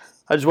 But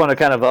I just want to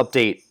kind of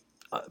update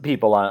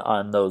people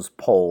on those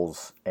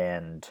polls,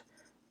 and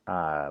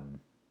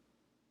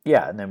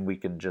Yeah, and then we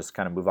can just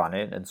kind of move on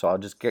in. And so I'll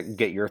just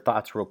get your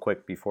thoughts real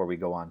quick before we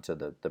go on to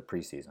the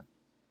preseason.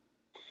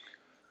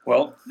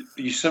 Well,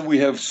 you said we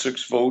have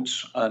 6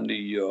 votes on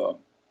the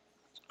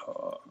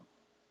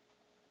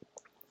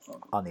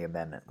On the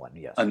amendment one,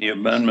 yes. on the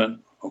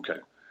amendment. Okay.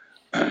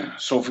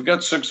 So if we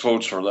got 6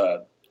 votes for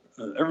that,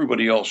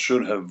 everybody else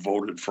should have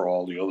voted for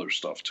all the other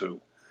stuff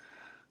too.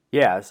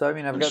 Yeah, so I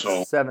mean, I've And got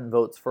so 7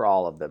 votes for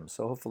all of them.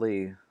 So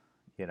hopefully,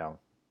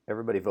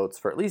 everybody votes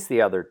for at least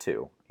the other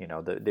 2.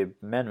 The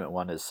amendment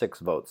one is 6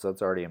 votes, so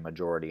that's already a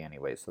majority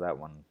anyway. So that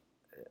one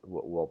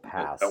will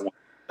pass.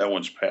 that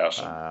one's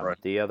passing, right?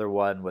 The other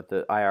one with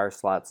the IR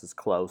slots is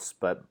close,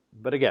 but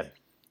again,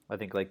 I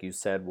think like you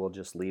said, we'll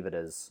just leave it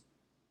as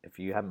if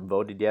you haven't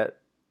voted yet,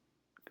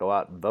 go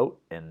out and vote,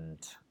 and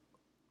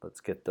let's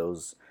get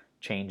those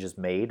changes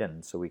made,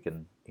 and so we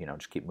can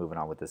just keep moving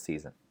on with the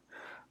season.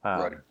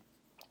 Right.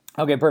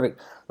 Okay, perfect.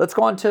 Let's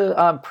go on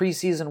to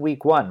preseason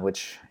week 1,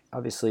 which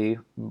obviously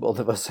both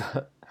of us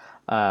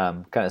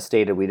kind of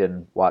stated we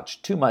didn't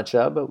watch too much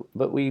of,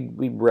 but we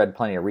read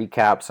plenty of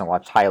recaps and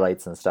watched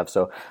highlights and stuff.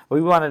 So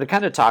we wanted to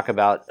kind of talk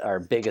about our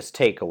biggest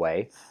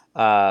takeaway.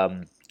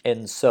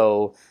 And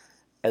so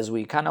as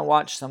we kind of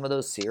watched some of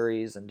those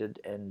series and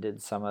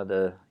did some of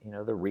the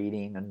the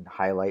reading and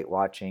highlight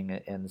watching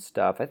and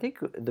stuff, I think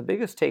the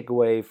biggest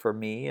takeaway for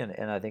me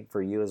and I think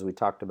for you, as we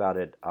talked about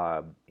it,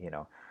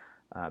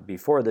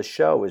 before the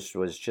show,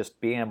 was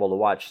just being able to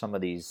watch some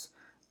of these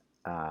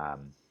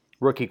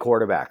rookie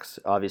quarterbacks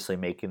obviously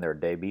making their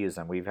debuts,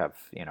 and we have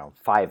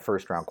 5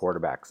 first-round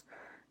quarterbacks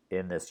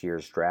in this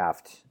year's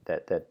draft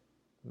that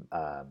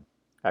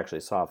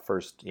actually saw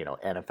first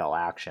NFL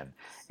action,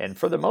 and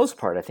for the most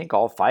part, I think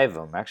all 5 of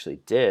them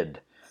actually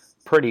did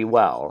pretty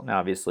well. Now,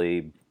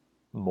 obviously,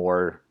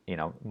 more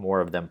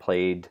of them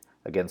played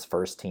against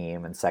first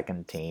team and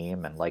second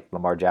team, and like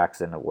Lamar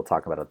Jackson, we'll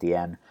talk about at the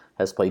end,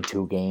 has played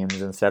 2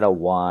 games instead of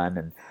 1,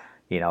 and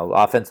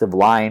offensive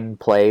line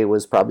play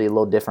was probably a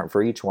little different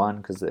for each one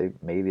because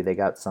maybe they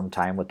got some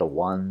time with the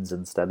 1s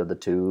instead of the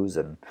 2s,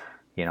 and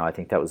I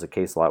think that was the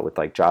case a lot with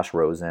like Josh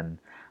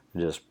Rosen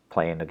just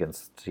playing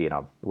against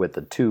with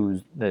the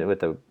 2s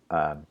with the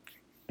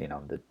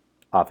the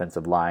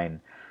offensive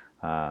line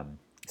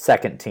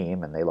second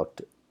team, and they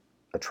looked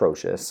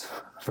atrocious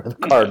for the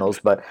Cardinals.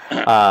 But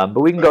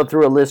we can go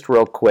through a list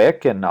real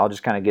quick, and I'll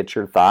just kind of get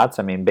your thoughts.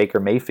 I mean,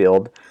 Baker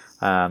Mayfield,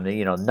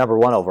 number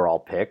 1 overall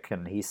pick,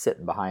 and he's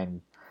sitting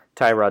behind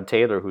Tyrod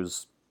Taylor,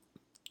 who's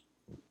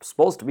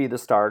supposed to be the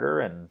starter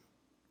and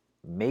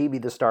maybe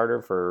the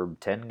starter for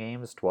 10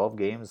 games, 12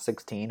 games,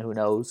 16, who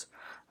knows,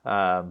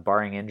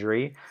 barring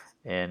injury.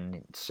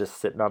 And it's just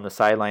sitting on the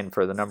sideline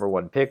for the number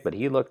 1 pick, but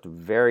he looked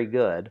very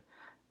good.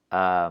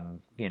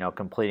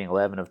 Completing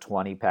 11 of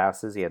 20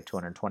 passes. He had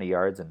 220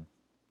 yards and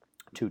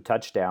 2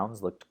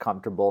 touchdowns, looked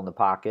comfortable in the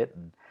pocket,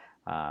 and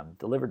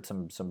delivered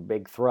some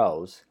big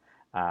throws.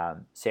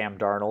 Sam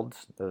Darnold,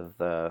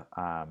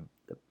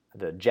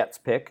 the Jets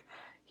pick,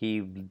 he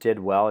did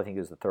well. I think he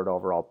was the 3rd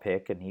overall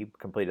pick, and he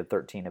completed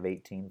 13 of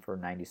 18 for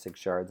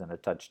 96 yards and a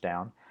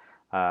touchdown.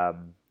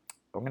 I'm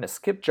going to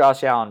skip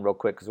Josh Allen real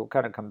quick because we'll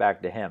kind of come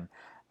back to him.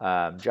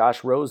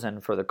 Josh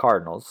Rosen for the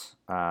Cardinals.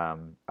 I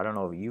don't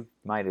know if you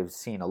might have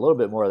seen a little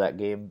bit more of that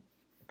game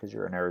because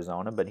you're in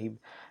Arizona, but he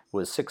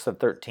was 6 of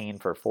 13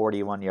 for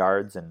 41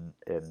 yards and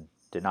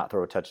did not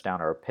throw a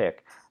touchdown or a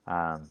pick.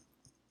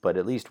 But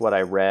at least what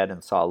I read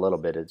and saw a little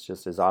bit, it's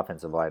just his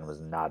offensive line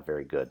was not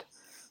very good.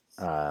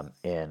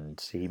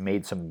 And he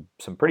made some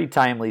pretty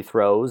timely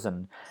throws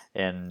and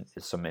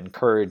some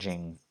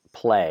encouraging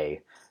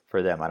play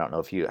for them. I don't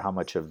know how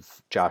much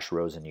of Josh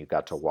Rosen you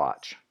got to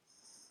watch.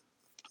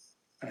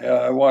 Yeah,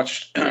 I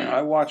watched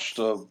most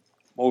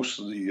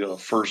of the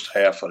first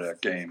half of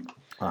that game.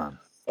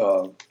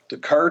 The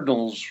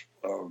Cardinals,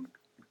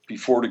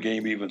 before the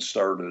game even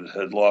started,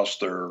 had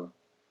lost their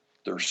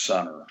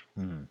center.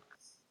 Mm-hmm.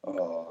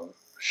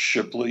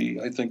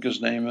 Shipley, I think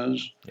his name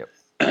is. Yep.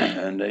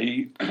 And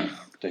they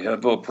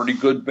have a pretty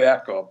good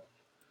backup.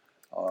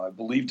 I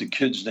believe the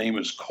kid's name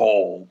is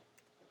Cole.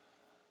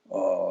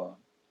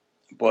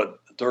 But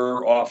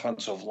their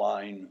offensive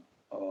line,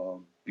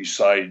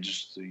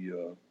 besides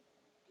the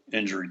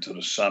injury to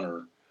the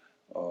center,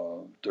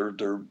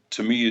 they're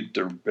to me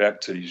they're back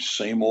to these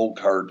same old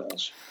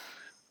Cardinals.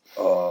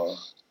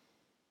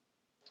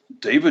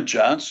 David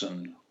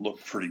Johnson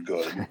looked pretty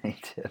good. He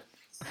did.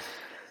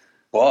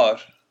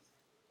 But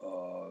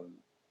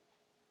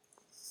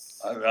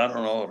I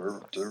don't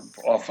know, their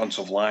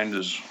offensive line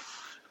is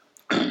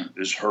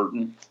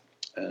hurting,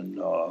 and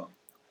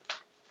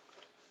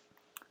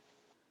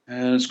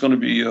it's going to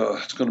be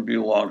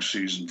a long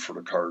season for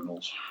the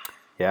Cardinals.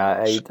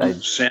 Yeah,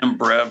 Sam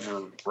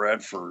Bradford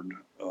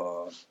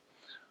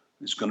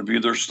is going to be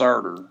their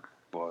starter,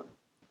 but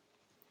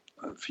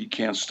if he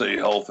can't stay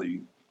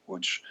healthy,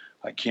 which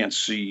I can't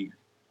see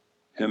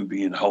him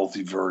being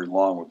healthy very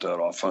long with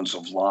that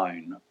offensive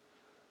line,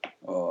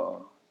 I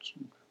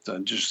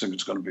just think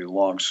it's going to be a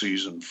long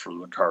season for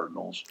the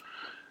Cardinals.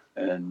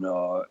 And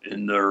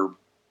in the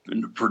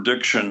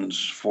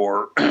predictions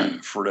for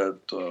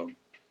that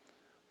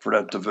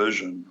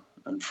division,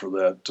 and for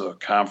that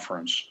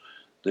conference,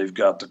 they've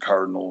got the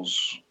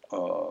Cardinals.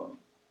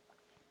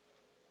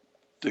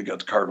 They got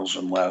the Cardinals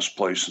in last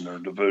place in their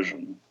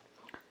division.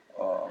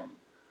 A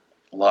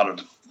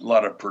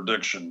lot of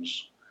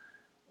predictions.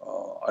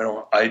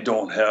 I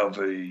don't have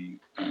a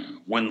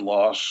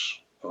win-loss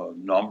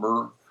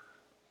number,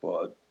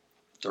 but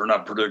they're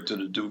not predicted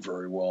to do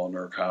very well in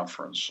their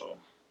conference. So.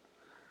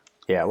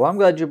 Yeah, well, I'm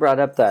glad you brought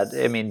up that.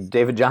 I mean,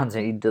 David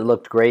Johnson, he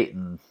looked great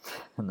in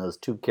those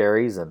 2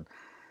 carries, and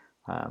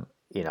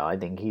I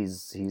think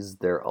he's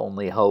their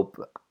only hope,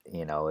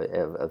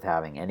 of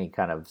having any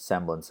kind of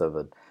semblance of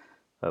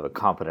a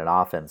competent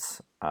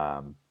offense.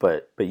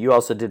 But you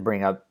also did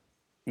bring up,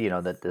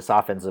 that this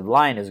offensive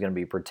line is going to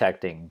be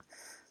protecting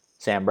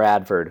Sam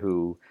Bradford,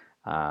 who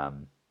I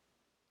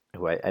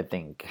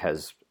think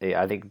has.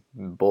 I think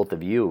both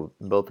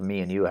me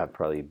and you have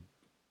probably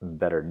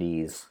better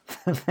knees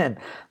than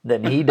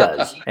he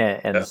does,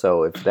 and Yeah.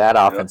 so if that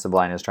offensive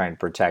line is trying to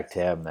protect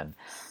him, then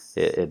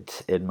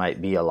it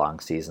might be a long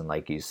season,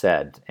 like you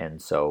said.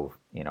 And so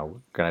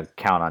going to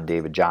count on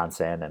David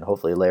Johnson and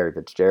hopefully Larry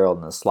Fitzgerald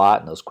in the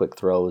slot, and those quick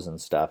throws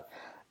and stuff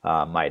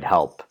might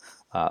help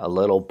a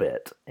little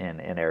bit in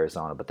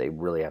Arizona, but they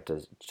really have to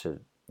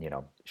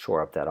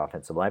shore up that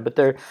offensive line. But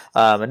there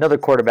another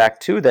quarterback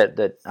too that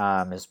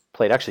has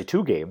played actually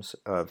 2 games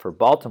for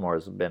Baltimore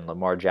has been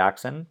Lamar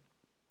Jackson.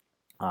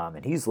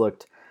 And he's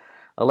looked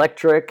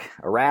electric,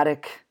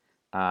 erratic,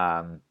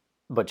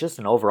 but just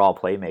an overall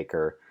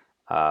playmaker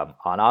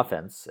on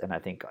offense. And I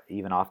think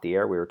even off the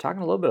air, we were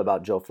talking a little bit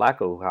about Joe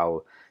Flacco,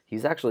 how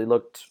he's actually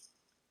looked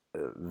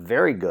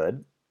very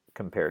good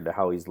compared to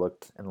how he's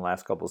looked in the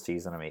last couple of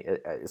seasons. I mean,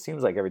 it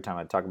seems like every time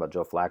I talk about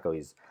Joe Flacco,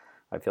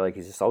 I feel like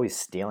he's just always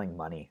stealing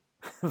money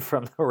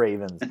from the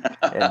Ravens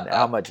and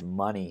how much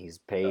money he's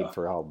paid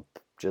for how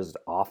just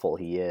awful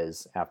he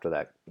is after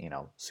that,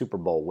 Super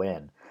Bowl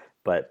win.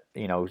 But,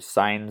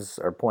 signs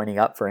are pointing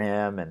up for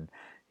him, and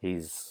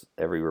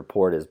every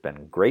report has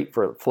been great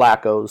for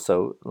Flacco.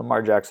 So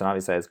Lamar Jackson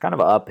obviously has kind of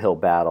an uphill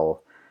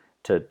battle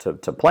to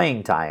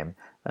playing time,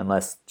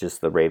 unless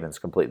just the Ravens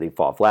completely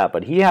fall flat.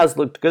 But he has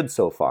looked good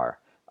so far,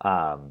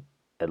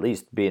 at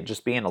least being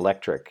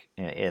electric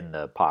in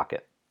the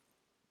pocket.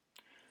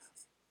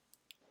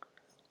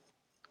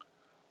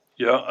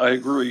 Yeah, I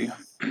agree.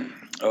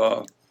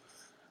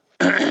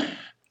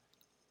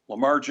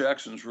 Lamar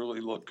Jackson's really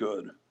looked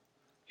good.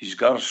 He's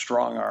got a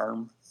strong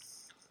arm.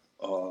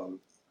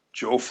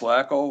 Joe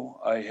Flacco,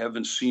 I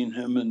haven't seen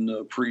him in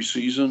the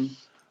preseason,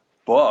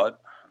 but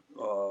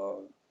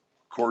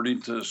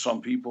according to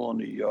some people in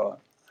the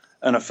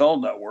NFL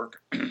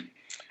Network,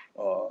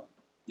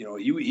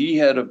 he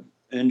had a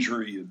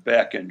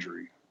back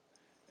injury,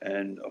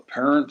 and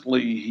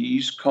apparently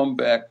he's come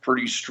back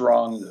pretty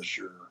strong this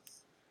year,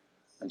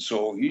 and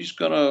so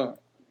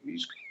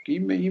he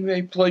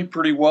may play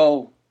pretty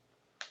well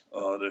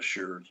this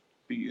year.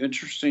 Be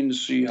interesting to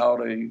see how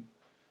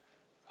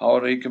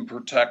they can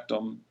protect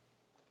him,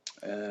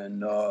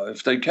 and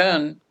if they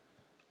can,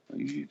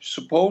 he's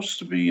supposed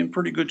to be in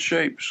pretty good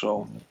shape.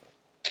 So,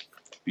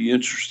 be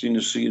interesting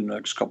to see in the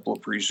next couple of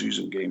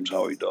preseason games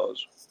how he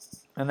does.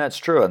 And that's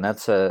true, and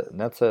that's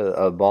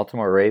a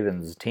Baltimore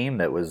Ravens team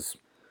that was,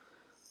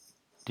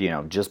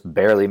 just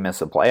barely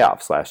missed the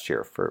playoffs last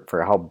year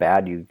for how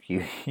bad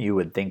you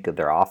would think that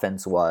their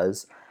offense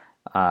was.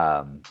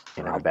 And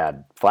how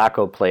bad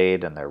Flacco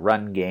played and their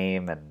run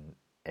game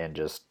and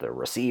just the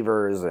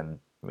receivers, and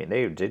I mean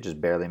they just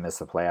barely missed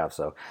the playoffs.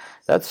 So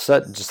that's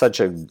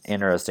such an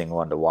interesting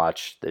one to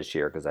watch this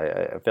year, because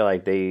I feel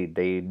like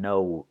they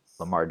know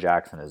Lamar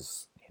Jackson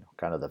is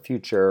kind of the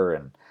future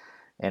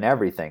and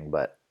everything,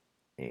 but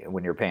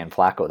when you're paying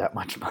Flacco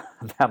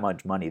that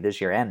much money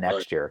this year and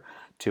next year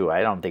too,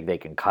 I don't think they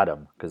can cut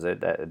him, because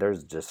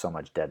there's just so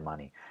much dead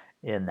money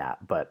in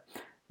that. But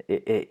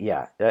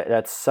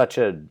that's such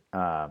a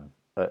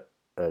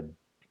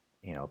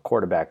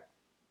quarterback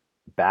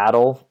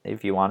battle,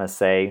 if you want to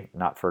say,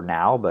 not for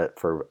now, but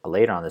for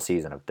later on in the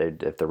season.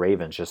 If the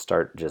Ravens just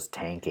start just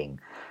tanking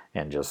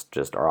and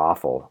just are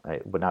awful,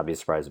 I would not be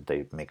surprised if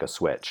they make a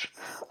switch.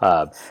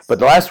 But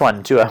the last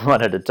one too I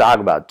wanted to talk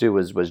about too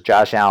was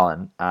Josh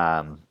Allen,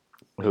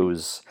 who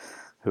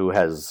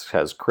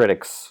has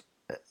critics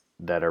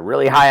that are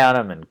really high on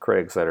him and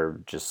critics that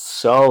are just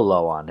so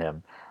low on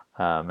him.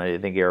 I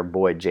think your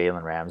boy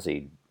Jalen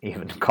Ramsey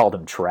even called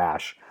him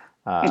trash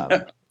in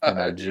a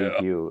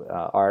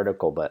GQ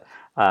article. But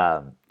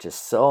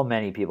just so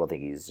many people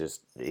think he's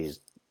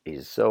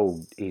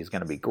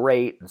going to be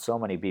great, and so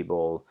many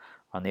people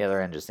on the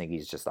other end just think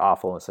he's just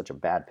awful and such a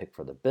bad pick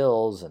for the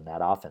Bills, and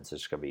that offense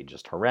is going to be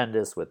just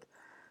horrendous with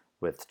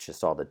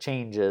just all the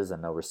changes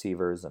and no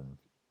receivers, and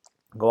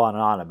go on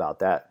and on about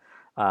that.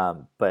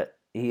 But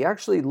he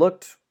actually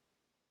looked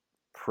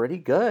pretty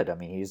good. I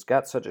mean, he's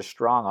got such a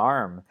strong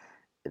arm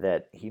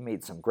that he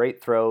made some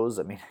great throws.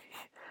 I mean,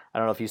 I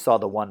don't know if you saw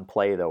the one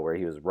play though where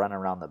he was running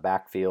around the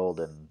backfield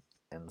and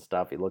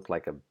stuff. He looked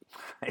like a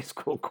high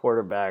school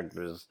quarterback,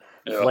 just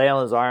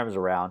flailing his arms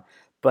around.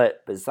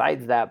 But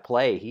besides that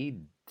play, he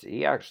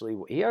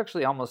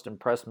actually almost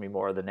impressed me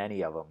more than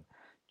any of them,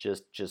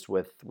 just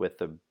with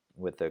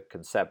the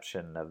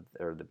conception of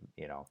or the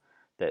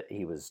that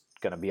he was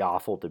going to be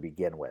awful to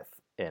begin with,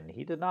 and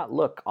he did not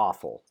look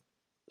awful.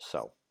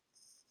 So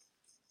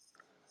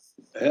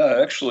Yeah,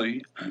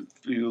 actually,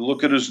 if you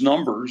look at his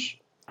numbers,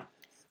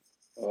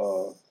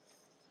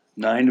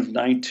 9 of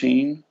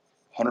 19,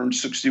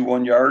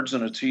 161 yards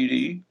and a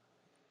TD.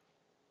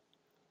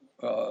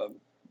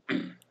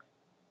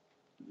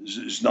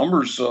 His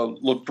numbers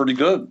look pretty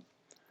good.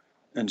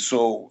 And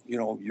so,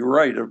 you're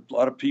right. A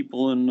lot of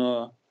people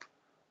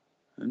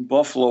in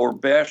Buffalo are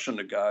bashing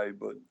the guy,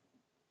 but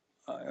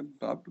I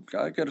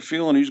got a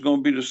feeling he's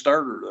going to be the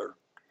starter there.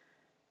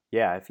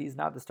 yeah, if he's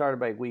not the starter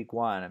by week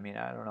 1, I mean,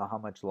 I don't know how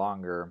much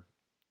longer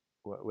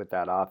with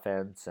that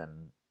offense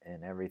and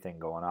everything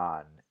going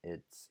on.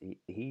 It's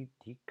he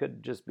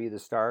could just be the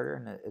starter,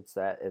 and it's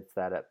that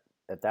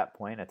at that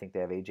point, I think they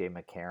have AJ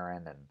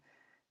McCarron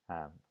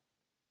um,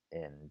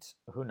 and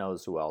who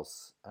knows who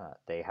else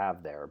they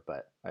have there,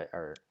 but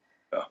or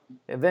Yeah,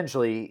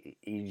 eventually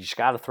you just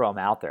got to throw him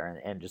out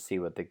there and just see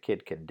what the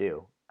kid can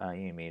do.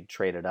 You mean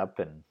trade it up,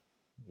 and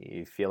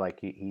you feel like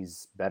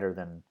he's better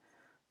than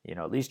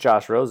at least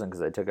Josh Rosen,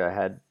 because they took a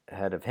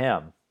head of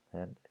him,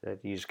 and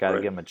you just got to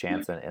right. give him a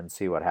chance and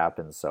see what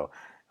happens. So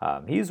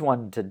he's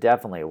one to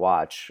definitely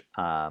watch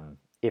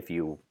if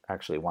you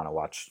actually want to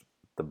watch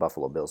the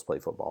Buffalo Bills play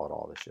football at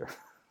all this year.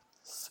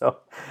 So,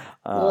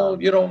 Well,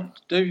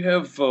 they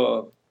have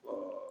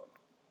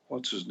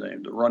what's his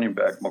name, the running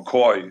back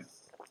McCoy.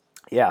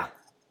 yeah,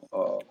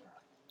 Uh,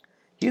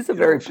 he's a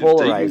very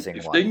polarizing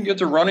if one. they can get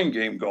the running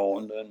game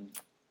going, then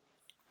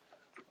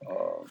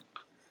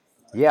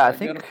Yeah, I I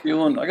think. got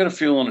a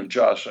feeling that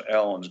Josh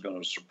Allen's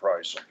going to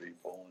surprise some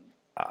people.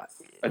 Uh,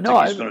 I no,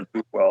 think he's going to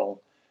do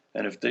well.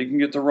 And if they can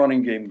get the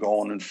running game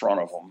going in front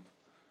of them,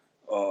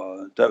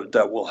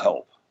 that will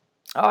help.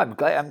 Oh, I'm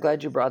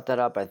glad you brought that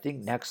up. I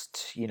think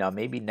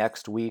maybe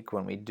next week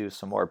when we do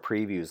some more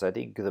previews, I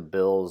think the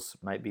Bills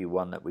might be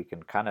one that we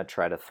can kind of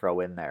try to throw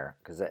in there,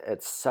 because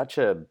it's such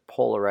a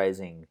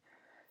polarizing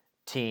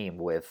team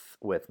with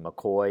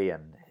McCoy,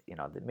 and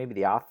maybe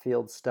the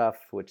off-field stuff,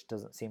 which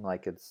doesn't seem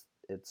like it's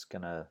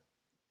gonna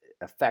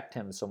affect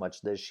him so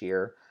much this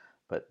year,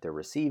 but their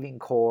receiving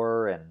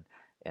core and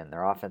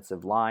their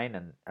offensive line,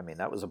 and I mean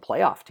that was a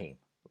playoff team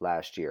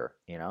last year,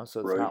 so it's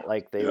Right. not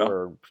like they Yeah.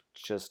 were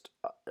just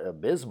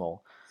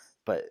abysmal,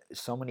 but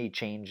so many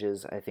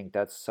changes. I think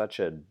that's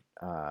such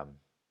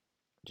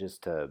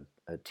just a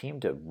team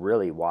to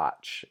really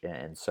watch,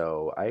 and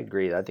so I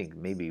agree. I think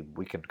maybe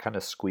we can kind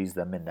of squeeze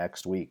them in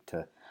next week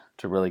to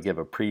really give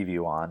a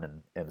preview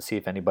on and see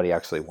if anybody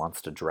actually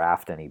wants to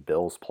draft any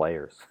Bills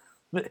players.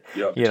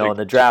 Yeah. In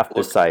the draft a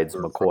look besides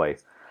at their-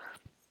 McCoy.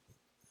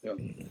 Yeah.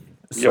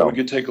 Yeah, So we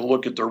could take a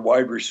look at their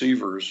wide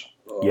receivers.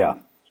 yeah,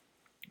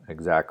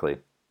 exactly.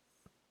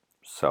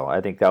 So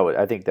I think that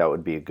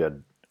would be a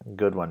good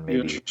one, Be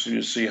maybe. interesting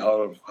to see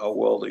how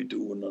well they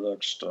do in the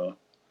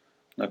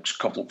next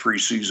couple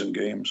preseason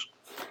games.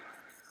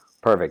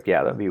 Perfect.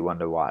 Yeah, that'd be one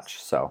to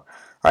watch. So, all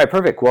right,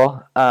 perfect.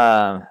 Well,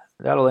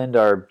 that'll end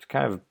our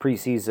kind of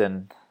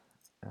preseason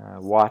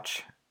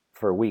watch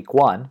for week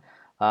 1.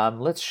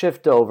 Let's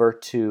shift over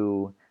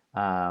to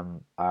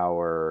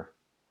our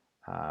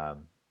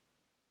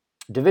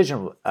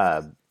division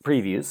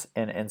previews,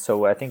 and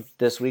so I think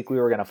this week we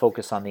were going to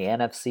focus on the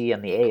NFC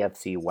and the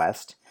AFC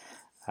West.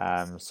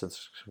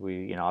 Since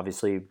we,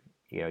 obviously,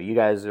 you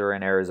guys are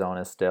in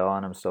Arizona still,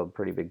 and I'm still a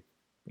pretty big,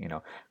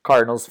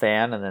 Cardinals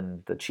fan, and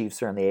then the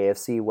Chiefs are in the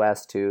AFC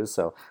West too.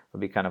 So it'll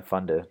be kind of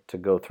fun to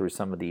go through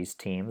some of these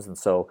teams. And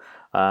so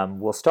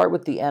we'll start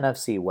with the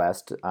NFC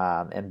West.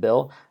 And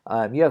Bill,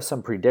 you have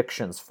some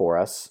predictions for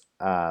us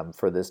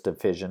for this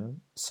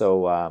division.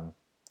 So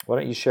why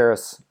don't you share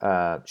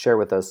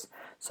with us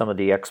some of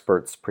the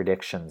experts'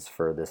 predictions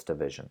for this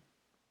division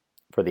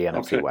for the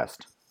NFC Okay.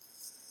 West?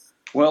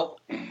 Well,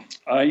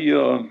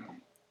 I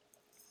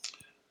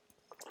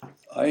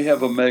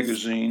have a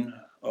magazine,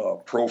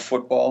 Pro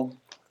Football,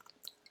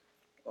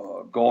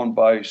 going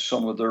by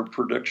some of their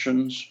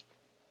predictions,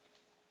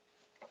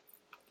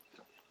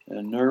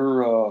 and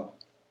they're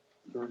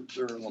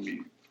let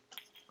me.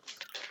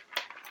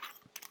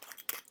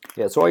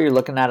 Yeah, so while you're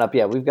looking that up,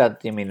 we've got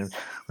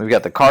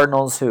the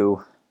Cardinals,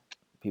 who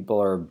people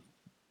are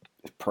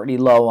pretty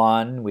low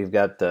on. We've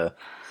got the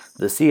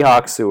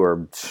Seahawks, who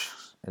are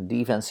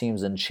defense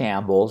seems in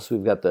shambles.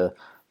 We've got the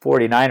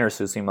 49ers,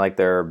 who seem like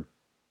they're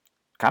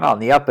kind of on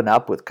the up and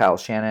up with Kyle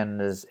Shanahan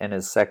in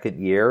his second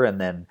year, and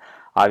then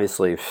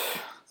obviously,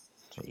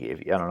 I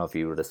don't know if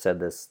you would have said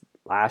this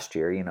last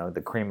year,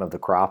 the cream of the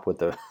crop with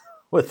the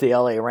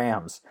LA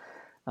Rams,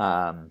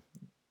 and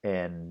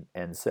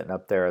sitting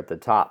up there at the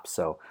top.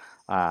 So,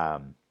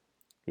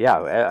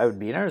 it would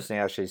be interesting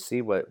to actually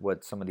see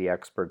what some of the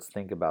experts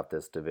think about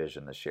this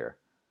division this year.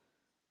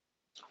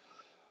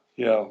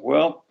 Yeah,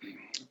 well,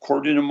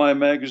 according to my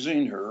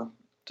magazine here,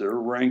 they're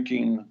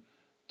ranking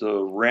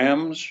the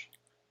Rams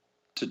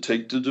to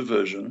take the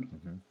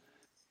division,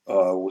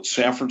 with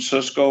San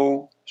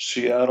Francisco,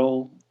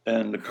 Seattle,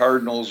 and the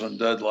Cardinals in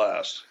dead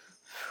last.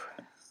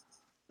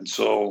 And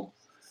so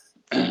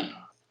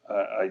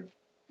I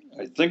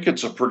I think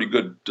it's a pretty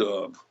good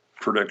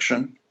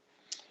prediction.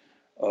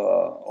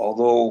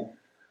 Although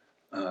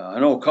I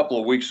know a couple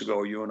of weeks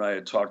ago you and I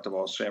had talked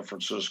about San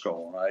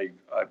Francisco, and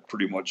I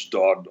pretty much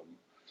dogged them.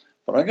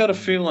 But I got a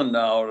feeling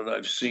now that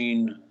I've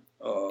seen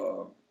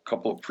a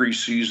couple of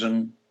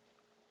preseason,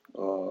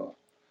 uh,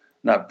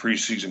 not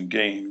preseason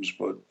games,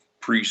 but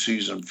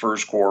preseason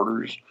first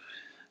quarters,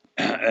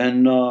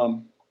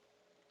 and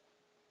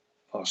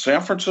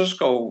San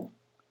Francisco,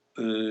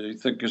 I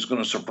think, is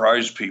going to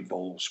surprise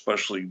people,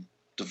 especially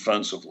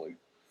defensively.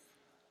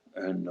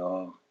 And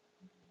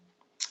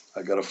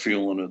I got a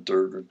feeling that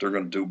they're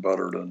going to do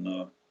better than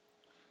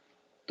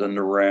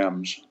the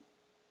Rams.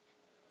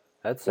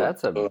 That's But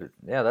that's a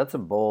yeah, that's a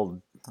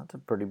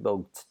pretty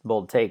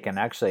bold take. And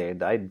actually,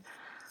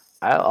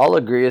 I'll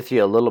agree with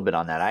you a little bit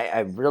on that. I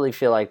really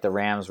feel like the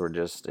Rams were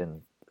just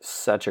in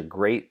such a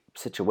great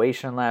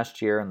situation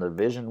last year, and the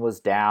division was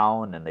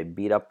down, and they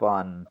beat up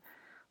on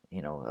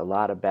a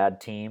lot of bad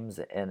teams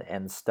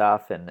and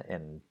stuff,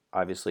 and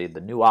obviously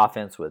the new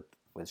offense with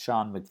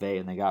Sean McVay,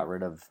 and they got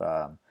rid of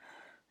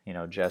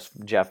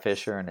Jeff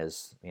Fisher and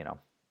his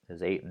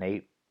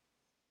 8-8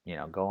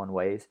 going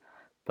ways,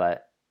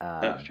 but.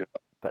 yeah,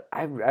 But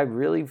I'm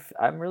really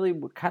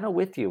kind of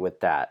with you with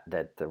that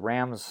the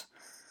Rams,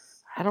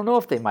 I don't know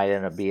if they might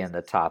end up being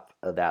the top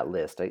of that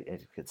list. I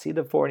could see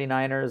the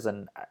 49ers,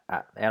 and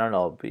I don't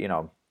know,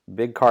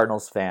 big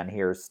Cardinals fan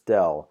here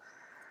still.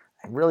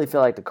 I really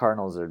feel like the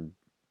Cardinals are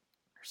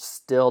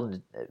still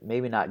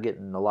maybe not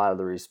getting a lot of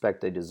the respect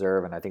they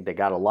deserve, and I think they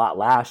got a lot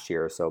last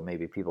year, so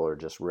maybe people are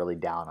just really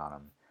down on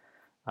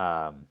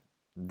them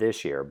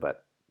this year.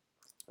 But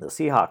the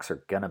Seahawks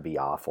are going to be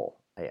awful.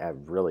 I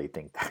really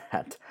think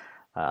that.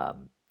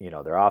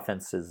 Their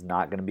offense is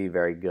not going to be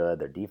very good.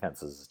 Their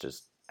defense is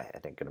just, I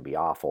think, going to be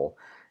awful.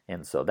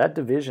 And so that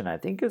division, I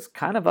think, is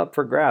kind of up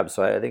for grabs.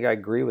 So I think I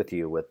agree with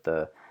you with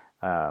the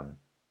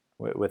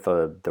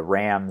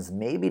Rams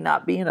maybe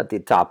not being at the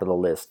top of the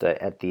list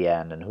at the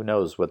end. And who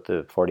knows what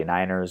the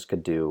 49ers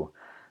could do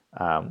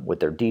with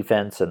their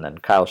defense. And then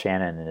Kyle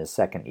Shanahan in his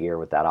second year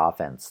with that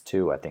offense,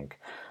 too, I think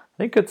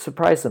could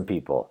surprise some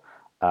people.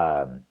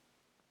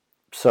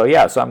 So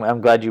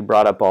I'm glad you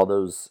brought up all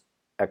those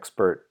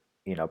expert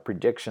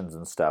predictions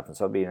and stuff, and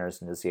so it'll be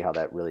interesting to see how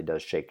that really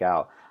does shake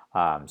out.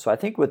 So I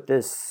think with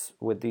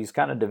these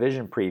kind of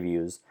division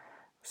previews,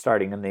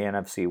 starting in the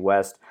NFC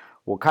West,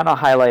 we'll kind of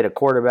highlight a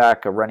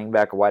quarterback, a running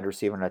back, a wide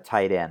receiver, and a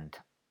tight end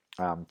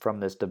from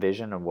this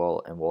division, and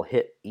we'll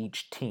hit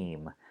each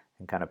team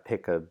and kind of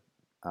pick a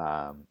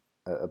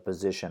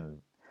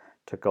position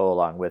to go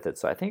along with it.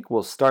 So I think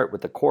we'll start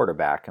with the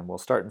quarterback, and we'll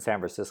start in San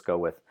Francisco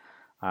with.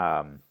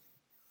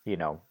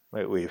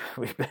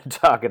 We've been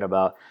talking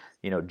about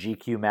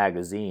GQ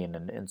magazine,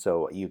 and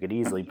so you could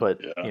easily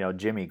put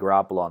Jimmy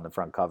Garoppolo on the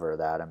front cover of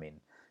that. I mean,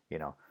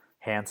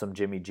 handsome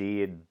Jimmy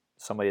G, and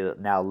somebody that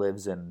now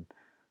lives in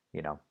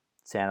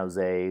San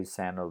Jose,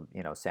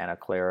 Santa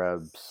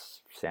Clara,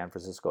 San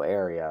Francisco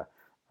area.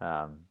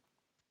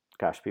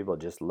 Gosh, people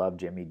just love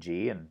Jimmy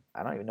G, and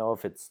I don't even know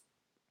if it's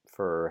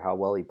for how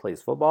well he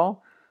plays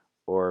football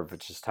or if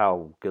it's just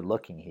how good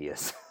looking he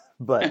is.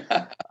 But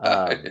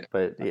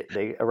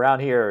they around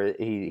here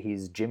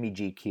he's Jimmy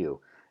GQ,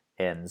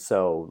 and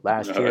so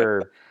last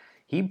year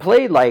he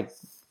played like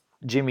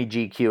Jimmy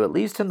GQ, at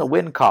least in the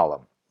win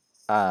column.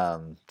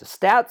 The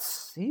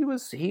stats he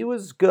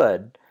was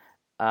good,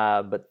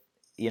 but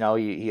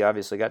he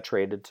obviously got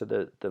traded to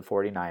the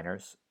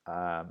 49ers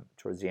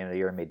towards the end of the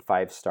year and made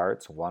 5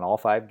 starts, won all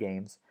 5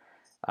 games,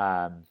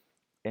 and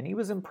he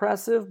was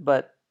impressive,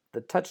 but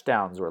the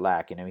touchdowns were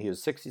lacking. He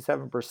was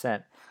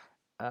 67%.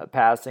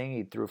 Passing,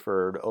 he threw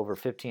for over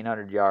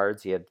 1,500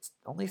 yards. He had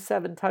only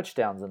 7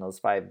 touchdowns in those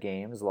 5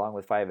 games, along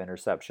with 5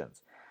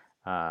 interceptions.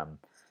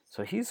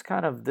 So he's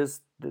kind of this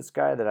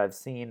guy that I've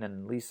seen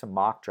in at least some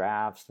mock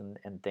drafts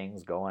and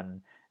things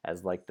going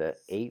as like the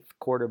 8th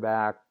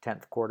quarterback,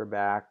 10th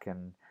quarterback,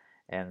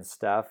 and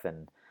stuff.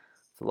 And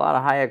it's a lot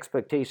of high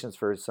expectations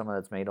for someone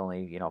that's made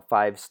only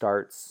 5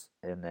 starts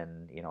and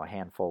then a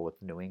handful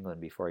with New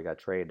England before he got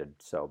traded.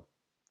 So.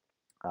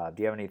 Do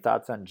you have any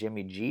thoughts on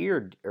Jimmy G,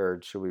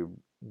 or should we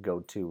go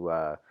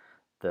to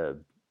the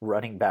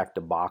running back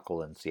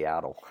debacle in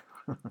Seattle?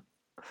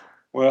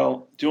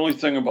 Well, the only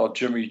thing about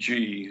Jimmy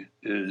G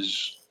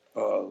is,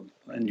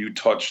 and you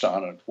touched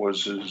on it,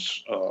 was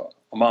his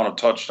amount of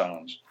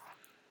touchdowns.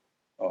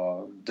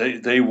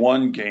 They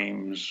won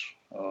games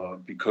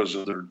because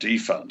of their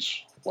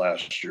defense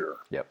last year.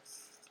 Yep.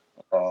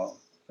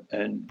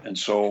 And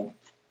so,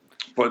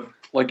 but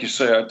like you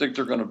say, I think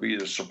they're going to be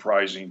a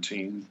surprising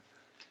team.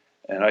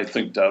 And I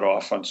think that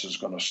offense is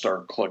going to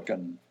start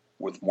clicking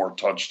with more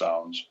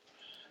touchdowns.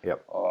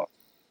 Yep.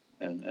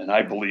 And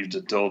I believe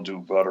that they'll do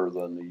better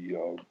than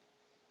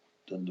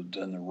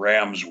the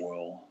Rams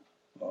will.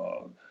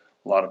 A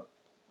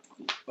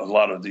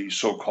lot of these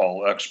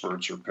so-called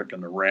experts are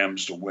picking the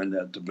Rams to win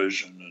that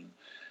division,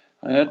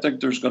 and I think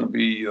there's going to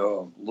be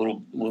a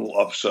little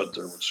upset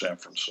there with San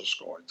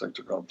Francisco. I think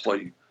they're going to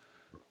play.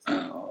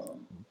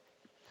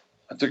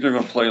 I think they're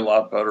going to play a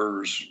lot better.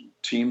 There's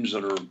teams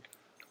that are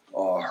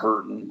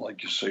hurting,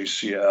 like you say,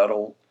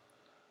 Seattle,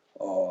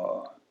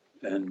 uh,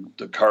 and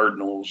the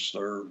Cardinals.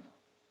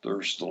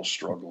 They're still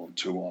struggling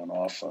too on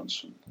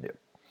offense. Yep.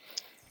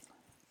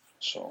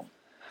 So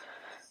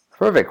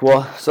Perfect.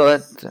 Well, so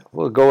that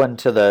we'll go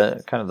into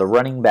the kind of the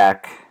running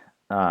back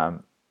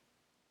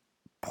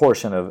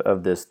portion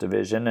of this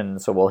division,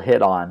 and so we'll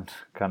hit on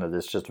kind of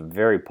this just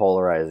very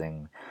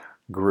polarizing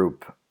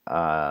group,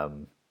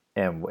 and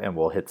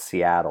we'll hit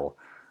Seattle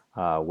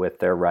with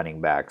their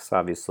running backs.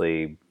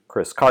 Obviously,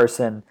 Chris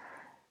Carson,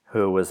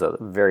 who was a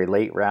very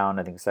late round,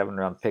 I think 7th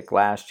round pick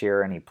last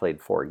year, and he played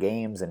 4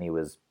 games, and he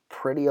was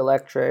pretty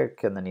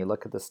electric. And then you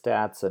look at the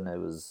stats, and it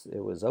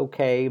was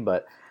okay,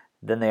 but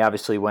then they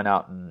obviously went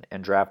out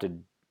and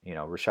drafted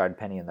Rashard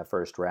Penny in the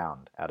 1st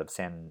round out of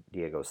San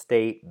Diego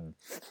State, and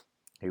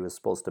he was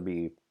supposed to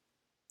be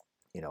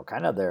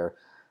kind of their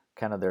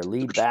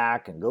lead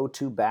back and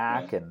go-to yeah,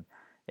 back, and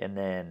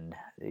then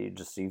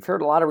you've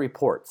heard a lot of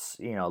reports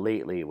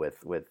lately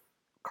with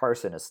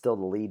Carson is still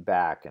the lead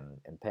back,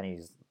 and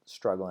Penny's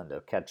struggling to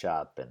catch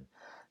up and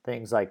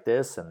things like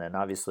this. And then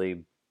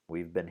obviously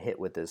we've been hit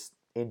with this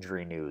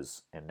injury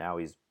news, and now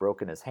he's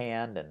broken his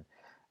hand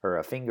or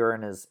a finger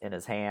in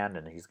his hand,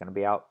 and he's going to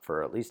be out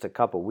for at least a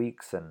couple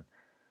weeks, and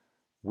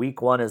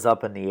week 1 is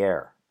up in the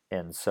air.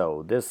 And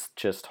so this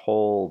just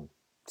whole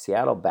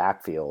Seattle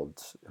backfield,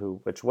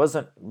 which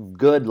wasn't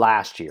good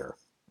last year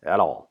at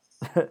all.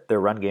 Their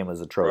run game was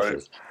right.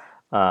 atrocious. They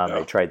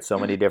Yeah, tried so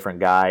many different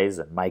guys,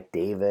 and Mike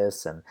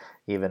Davis, and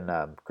even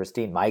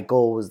Christine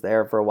Michael was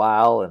there for a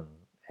while,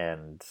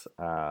 and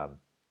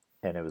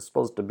it was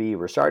supposed to be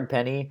Rashard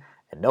Penny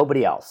and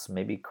nobody else.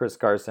 Maybe Chris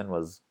Carson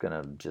was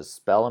gonna just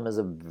spell him as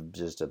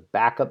just a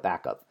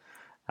backup.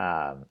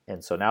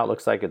 And so now it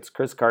looks like it's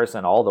Chris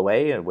Carson all the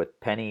way, and with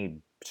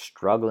Penny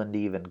struggling to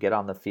even get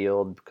on the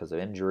field because of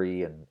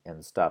injury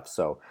and stuff.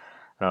 So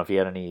I don't know if you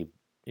had any,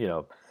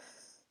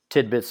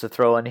 tidbits to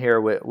throw in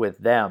here with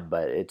them,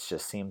 but it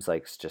just seems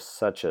like it's just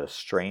such a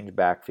strange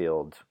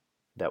backfield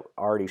that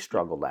already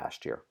struggled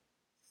last year.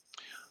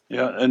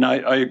 yeah, and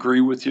I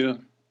agree with you.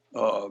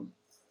 Uh,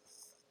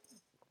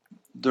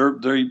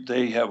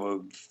 they have a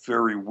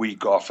very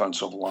weak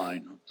offensive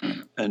line,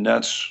 and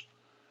that's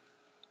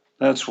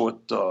what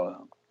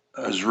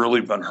has really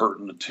been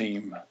hurting the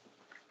team.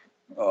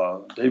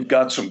 They've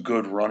got some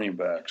good running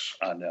backs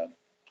on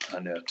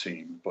that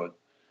team, but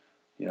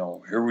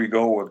here we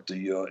go with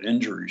the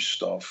injury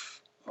stuff.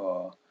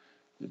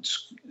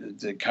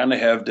 They kind of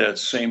have that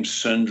same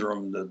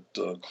syndrome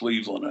that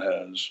Cleveland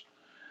has.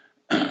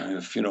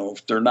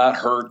 If they're not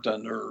hurt,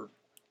 then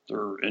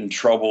they're in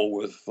trouble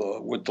with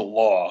the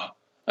law.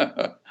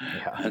 Yeah.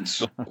 And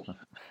so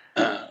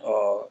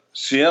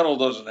Seattle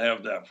doesn't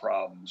have that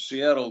problem.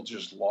 Seattle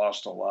just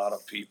lost a lot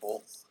of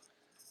people,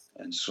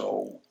 and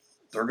so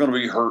they're going to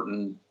be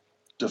hurting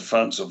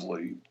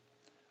defensively,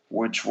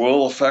 which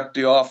will affect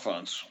the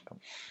offense.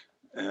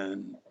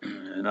 And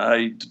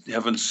I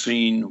haven't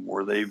seen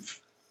where they've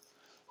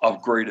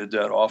upgraded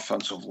that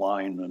offensive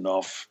line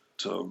enough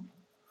to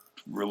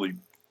really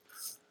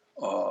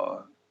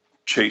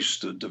chase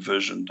the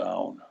division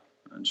down.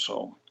 And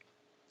so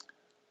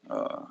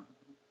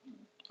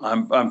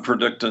I'm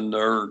predicting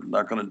they're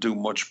not going to do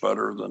much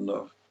better than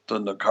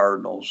the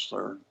Cardinals.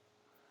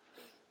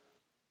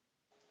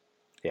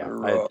 Yeah.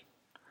 They're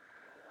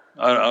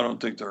I don't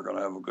think they're going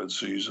to have a good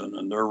season,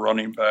 and their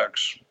running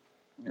backs.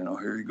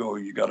 Here you go.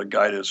 You got a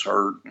guy that's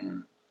hurt,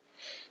 and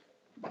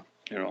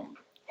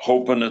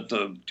hoping that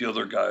the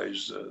other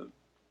guys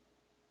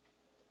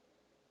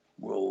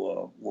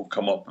will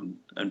come up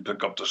and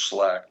pick up the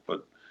slack.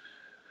 But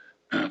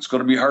it's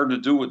going to be hard to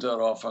do with that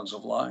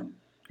offensive line.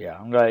 Yeah,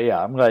 I'm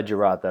glad you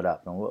brought that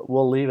up, and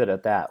we'll leave it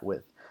at that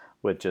with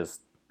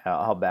just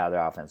how bad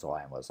their offensive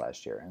line was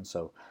last year. And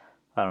so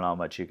I don't know how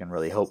much you can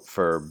really hope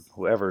for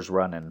whoever's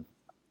running,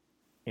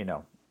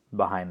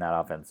 behind that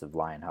offensive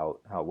line, how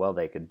well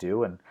they could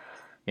do. And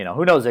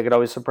who knows, they could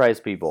always surprise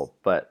people,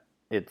 but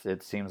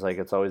it seems like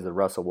it's always the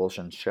Russell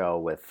Wilson show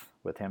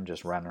with him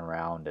just running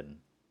around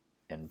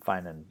and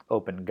finding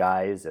open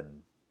guys,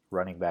 and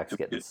running backs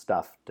getting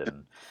stuffed,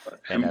 and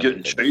him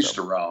getting chased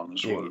around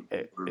is what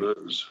it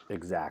is.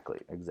 Exactly.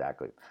 All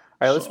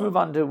right, let's move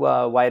on to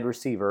wide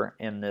receiver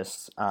in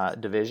this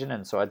division.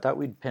 And so I thought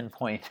we'd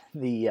pinpoint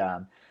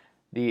the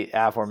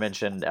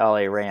aforementioned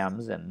LA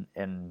Rams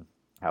and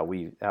how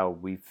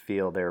we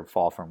feel their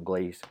fall from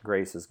grace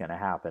is going to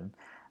happen.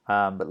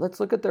 But let's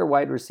look at their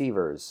wide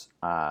receivers,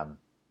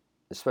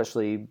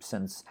 especially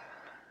since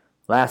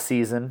last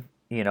season.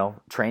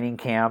 Training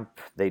camp,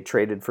 they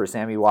traded for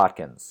Sammy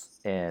Watkins,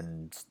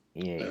 and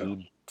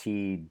he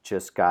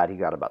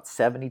got about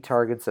 70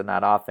 targets in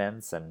that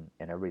offense, and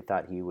everybody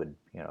thought he would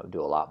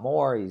do a lot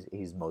more.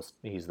 He's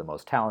the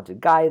most talented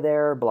guy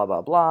there, blah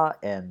blah blah,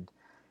 and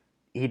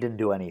he didn't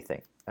do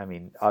anything. I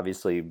mean,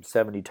 obviously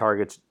 70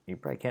 targets you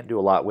probably can't do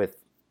a lot with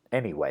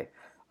anyway.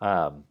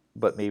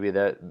 But maybe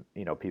that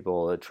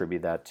people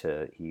attribute that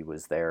to he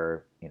was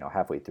there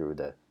halfway through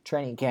the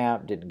training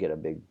camp, didn't get a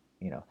big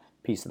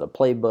piece of the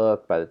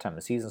playbook by the time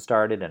the season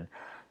started, and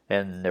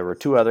And there were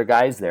two other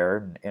guys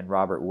there, in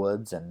Robert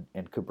Woods and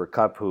Cooper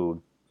Kupp,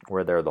 who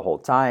were there the whole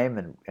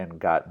time and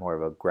got more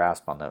of a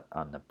grasp on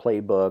the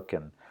playbook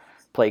and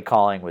play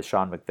calling, with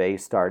Sean McVay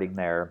starting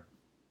there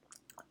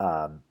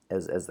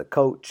as the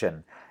coach.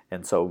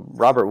 And so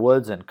Robert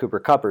Woods and Cooper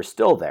Kupp are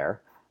still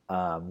there.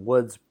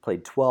 Woods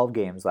played 12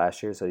 games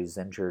last year, so he's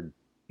injured,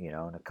 in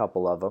a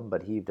couple of them,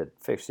 but he did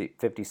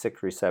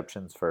 56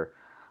 receptions for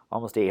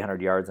almost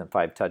 800 yards and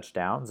 5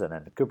 touchdowns. And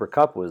then Cooper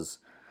Kupp was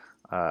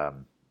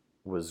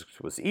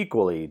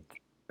equally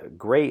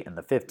great in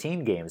the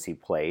 15 games he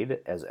played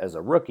as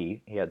a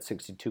rookie. He had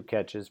 62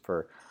 catches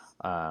for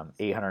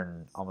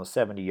 800 almost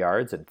 70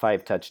 yards and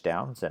 5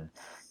 touchdowns, and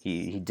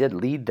he did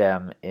lead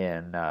them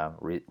in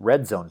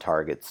red zone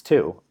targets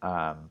too,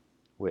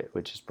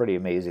 which is pretty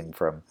amazing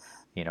from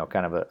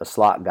kind of a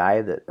slot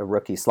guy, a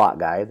rookie slot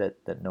guy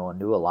that no one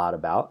knew a lot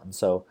about. And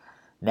so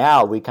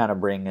now we kind of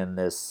bring in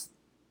this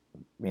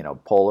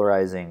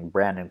polarizing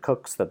Brandon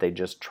Cooks that they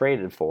just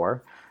traded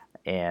for,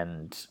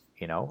 and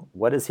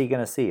what is he going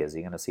to see? Is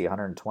he going to see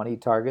 120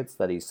 targets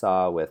that he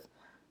saw with,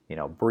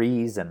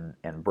 Breeze and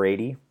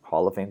Brady,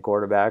 Hall of Fame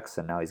quarterbacks,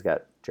 and now he's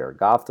got Jared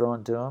Goff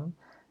thrown to him?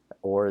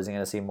 Or is he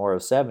going to see more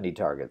of 70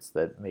 targets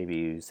that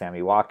maybe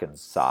Sammy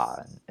Watkins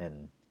saw?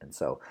 And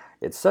so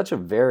it's such a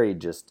very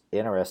just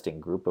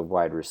interesting group of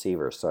wide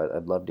receivers. So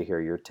I'd love to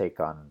hear your take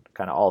on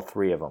kind of all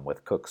three of them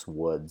with Cooks,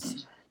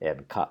 Woods,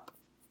 and Kupp.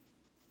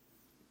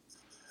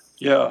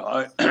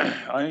 Yeah,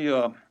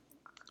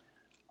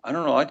 I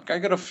don't know. I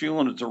got a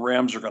feeling that the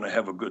Rams are going to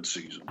have a good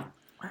season.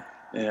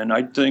 And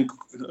I think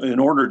in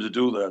order to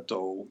do that,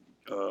 though,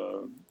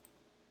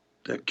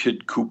 that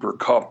kid Cooper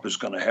Kupp is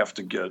going to have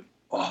to get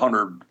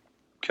 100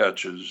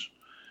 catches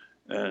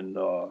and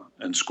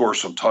score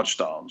some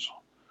touchdowns.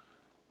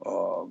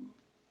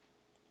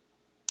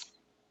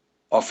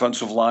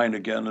 Offensive line,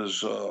 again,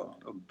 is a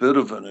bit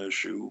of an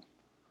issue.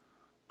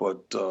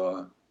 But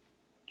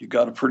you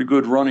got a pretty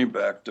good running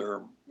back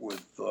there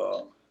with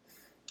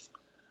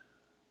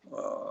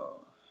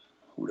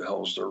who the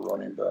hell's their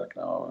running back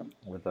now?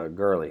 With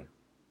Gurley.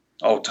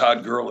 Oh,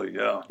 Todd Gurley,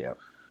 yeah. Yep.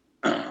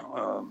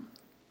 I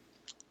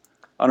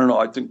don't know.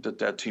 I think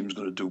that team's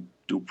going to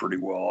do pretty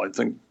well. I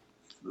think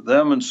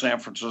them and San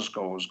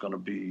Francisco is going to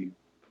be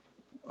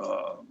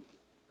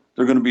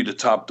they're going to be the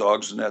top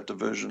dogs in that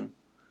division.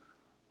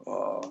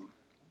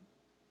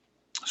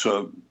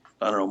 So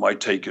I don't know. My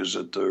take is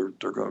that they're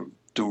going to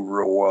do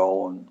real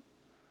well,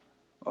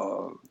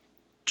 and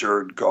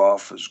Jared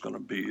Goff is going to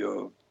be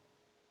a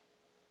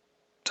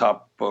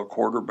top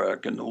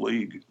quarterback in the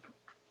league.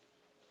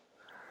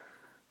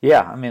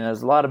 Yeah, I mean,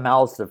 there's a lot of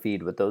mouths to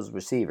feed with those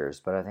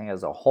receivers, but I think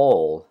as a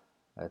whole,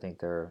 I think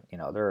they're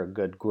a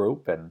good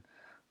group, and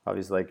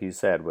obviously, like you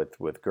said,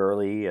 with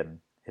Gurley and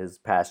his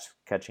pass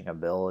catching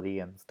ability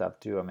and stuff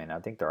too. I mean, I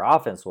think their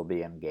offense will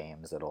be in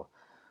games. It'll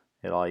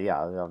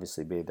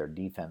obviously be their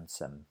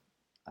defense and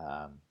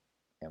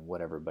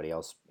what everybody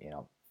else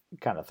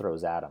kind of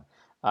throws at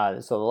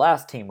them. So the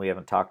last team we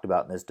haven't talked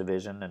about in this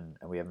division, and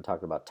we haven't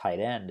talked about tight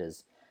end,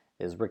 is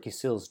Ricky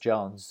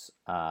Seals-Jones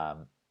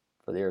for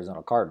the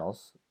Arizona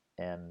Cardinals,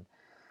 and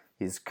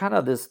he's kind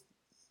of this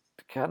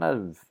kind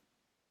of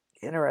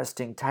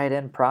interesting tight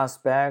end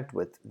prospect.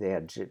 They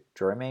had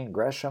Jermaine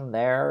Gresham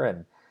there,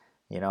 and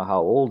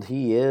how old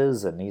he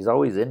is, and he's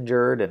always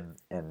injured,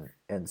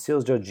 and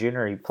Seals-Jones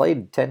Jr., he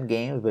played 10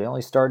 games, but he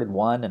only started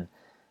one, and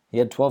he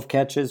had 12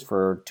 catches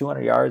for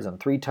 200 yards and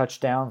 3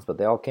 touchdowns, but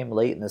they all came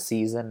late in the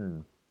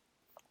season.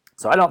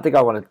 So I don't think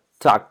I want to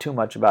talk too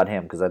much about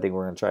him, because I think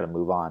we're going to try to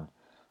move on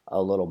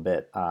a little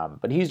bit.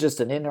 But he's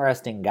just an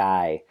interesting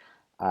guy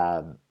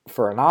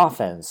for an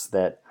offense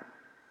that,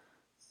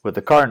 with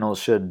the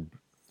Cardinals,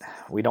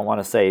 we don't want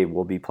to say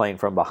will be playing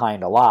from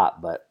behind a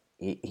lot, but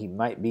he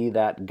might be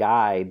that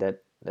guy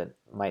that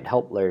might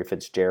help Larry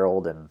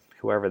Fitzgerald and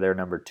whoever their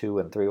number 2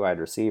 and 3 wide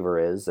receiver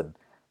is, and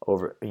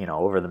over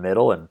the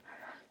middle, and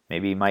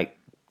maybe he might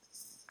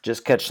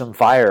just catch some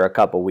fire a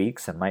couple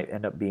weeks and might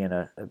end up being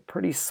a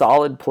pretty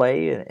solid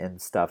play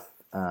and stuff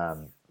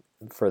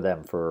for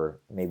them for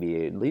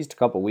maybe at least a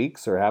couple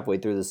weeks or halfway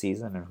through the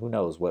season, and who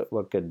knows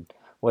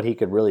what he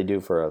could really do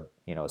for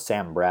a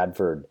Sam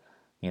Bradford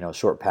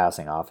short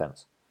passing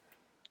offense.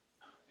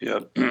 Yeah,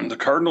 the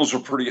Cardinals are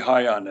pretty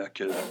high on that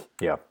kid.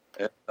 Yeah,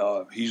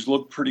 and, he's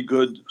looked pretty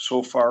good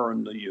so far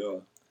in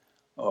the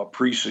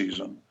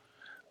preseason.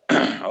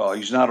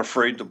 He's not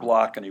afraid to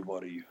block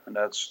anybody, and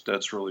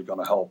that's really going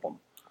to help him.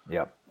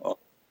 Yeah.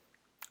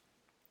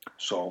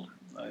 So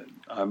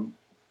I'm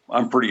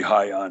pretty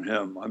high on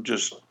him. I'm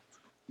just,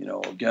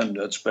 again,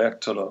 that's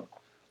back to the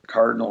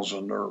Cardinals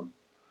and their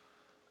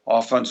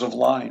offensive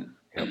line.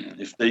 Yep.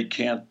 If they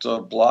can't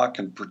block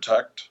and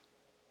protect,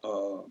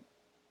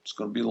 it's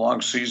going to be a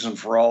long season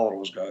for all of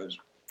those guys.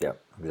 Yeah,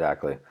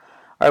 exactly. All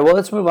right, well,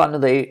 let's move on to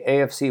the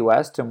AFC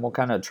West, and we'll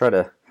kind of try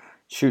to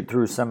shoot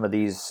through some of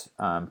these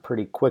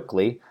pretty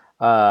quickly.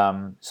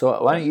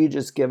 So why don't you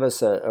just give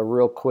us a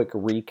real quick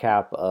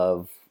recap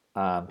of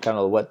kind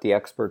of what the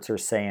experts are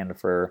saying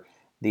for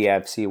the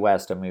AFC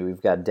West. I mean,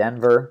 we've got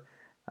Denver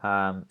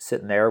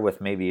sitting there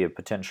with maybe a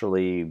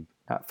potentially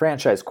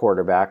franchise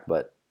quarterback,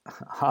 but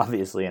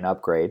obviously an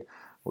upgrade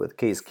with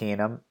Case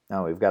Keenum.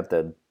 Now we've got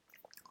the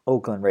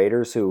Oakland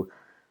Raiders, who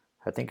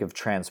I think have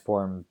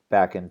transformed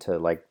back into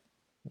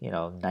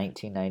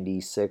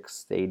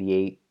 1996,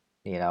 88,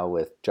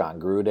 with John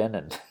Gruden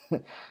and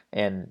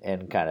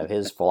and kind of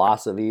his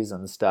philosophies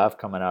and stuff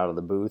coming out of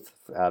the booth,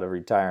 out of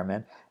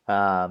retirement.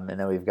 And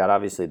then we've got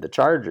obviously the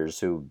Chargers,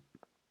 who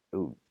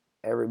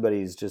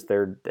everybody's just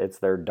it's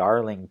their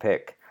darling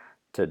pick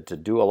to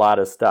do a lot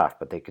of stuff,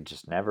 but they could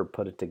just never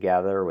put it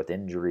together with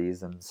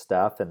injuries and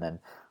stuff. And then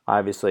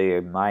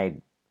obviously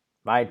my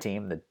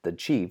team, the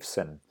Chiefs,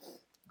 and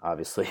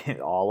obviously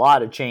a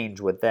lot of change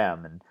with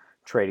them and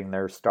trading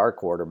their star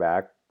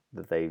quarterback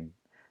that they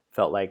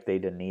felt like they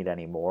didn't need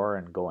anymore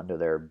and going to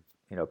their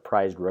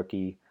prized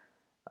rookie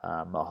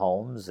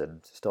Mahomes,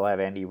 and still have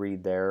Andy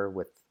Reid there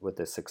with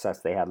the success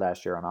they had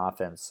last year on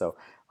offense. So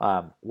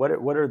what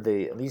are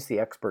at least the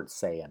experts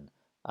saying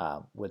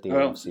with the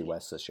NFC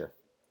West this year?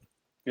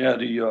 Yeah,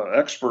 the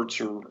experts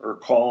are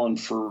calling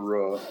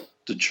for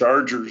the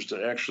Chargers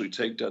to actually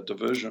take that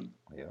division.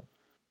 Yeah.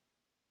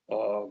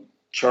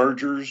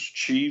 Chargers,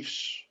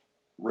 Chiefs,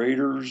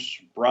 Raiders,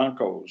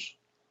 Broncos.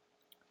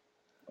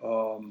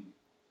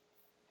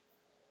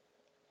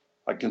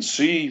 I can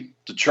see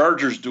the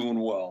Chargers doing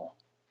well.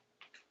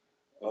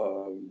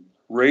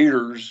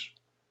 Raiders,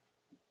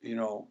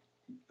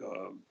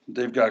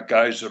 they've got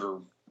guys that are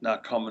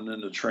not coming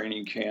into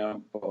training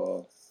camp.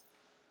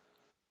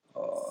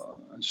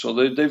 And so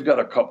they've got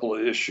a couple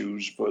of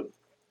issues, but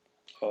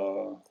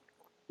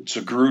it's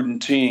a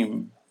Gruden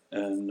team,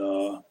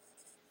 and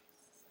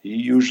he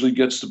usually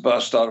gets the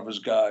best out of his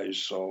guys.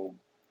 So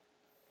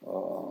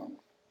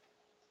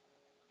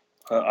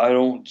I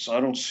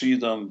don't see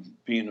them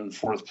being in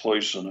fourth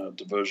place in that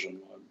division.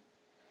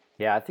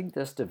 Yeah, I think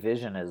this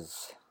division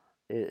is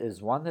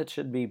one that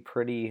should be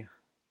pretty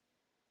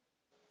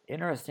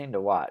interesting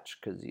to watch,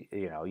 because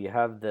you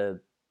have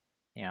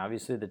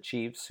obviously the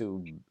Chiefs,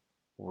 who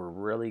were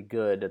really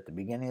good at the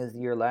beginning of the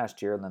year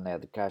last year, and then they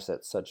had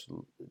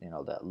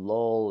that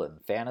lull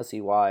and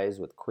fantasy wise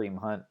with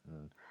Kareem Hunt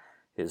and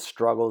his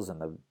struggles in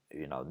the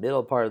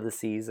middle part of the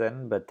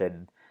season. But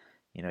then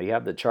you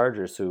have the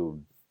Chargers,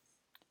 who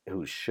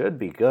should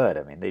be good.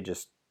 I mean, they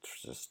just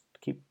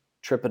keep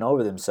tripping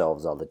over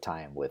themselves all the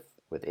time with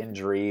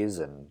injuries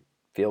and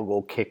field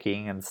goal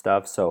kicking and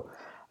stuff. So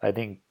I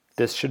think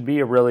this should be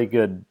a really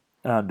good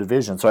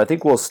division. So I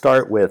think we'll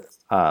start with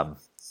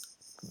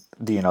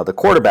the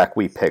quarterback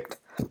we picked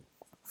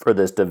for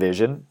this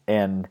division,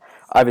 and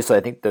obviously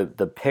I think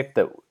the pick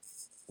that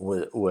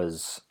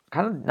was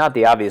kind of not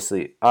the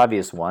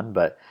obvious one,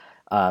 but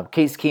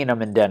Case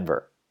Keenum in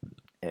Denver.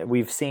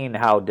 We've seen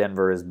how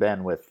Denver has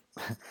been with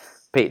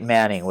Peyton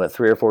Manning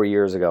 3 or 4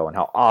 years ago, and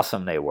how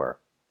awesome they were,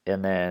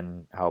 and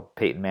then how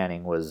Peyton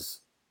Manning was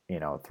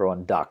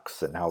throwing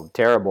ducks, and how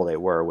terrible they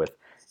were with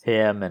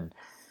him and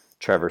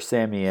Trevor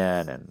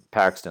Siemian and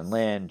Paxton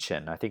Lynch.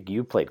 And I think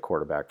you played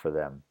quarterback for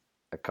them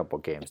a couple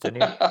games,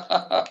 didn't you?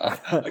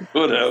 I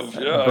could have,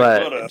 yeah.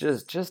 But I could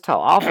have. just how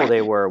awful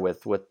they were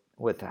with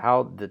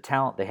how the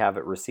talent they have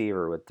at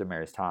receiver with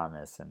Demaryius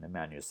Thomas and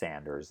Emmanuel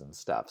Sanders and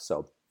stuff.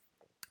 So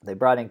they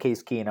brought in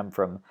Case Keenum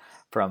from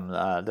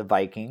the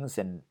Vikings,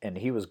 and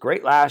he was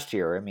great last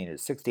year. I mean,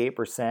 it's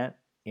 68%.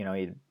 He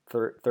had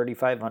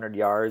 3,500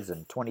 yards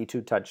and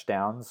 22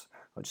 touchdowns,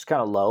 which is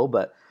kind of low,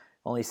 but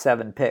only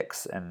 7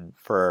 picks. And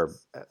for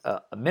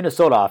a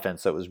Minnesota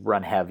offense that was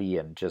run heavy,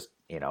 and just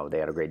they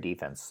had a great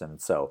defense, and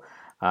so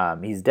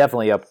he's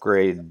definitely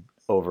upgraded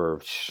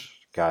over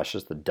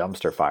just the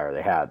dumpster fire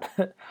they had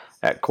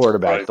at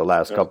quarterback the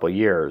last couple of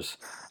years.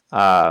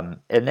 And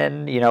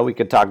then we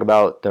could talk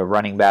about the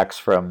running backs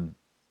from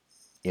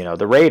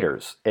the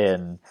Raiders,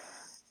 and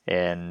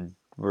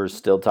we're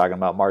still talking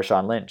about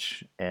Marshawn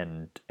Lynch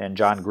and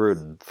John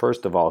Gruden,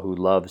 first of all, who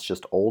loves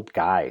just old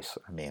guys.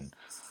 I mean,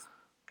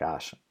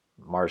 gosh,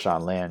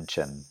 Marshawn Lynch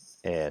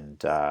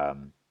and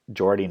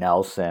Jordy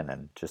Nelson,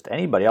 and just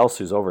anybody else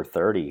who's over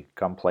 30,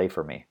 come play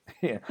for me,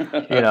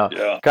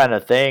 Yeah. kind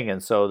of thing.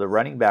 And so the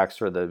running backs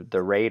for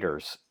the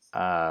Raiders,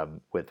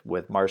 with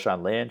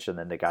Marshawn Lynch, and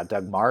then they got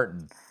Doug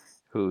Martin,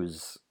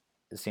 it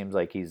seems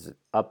like he's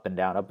up and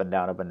down, up and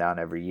down, up and down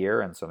every year,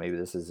 and so maybe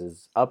this is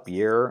his up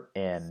year.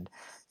 And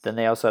then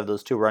they also have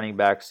those 2 running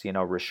backs,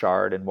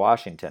 Richard and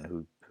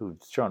Washington, who've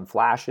shown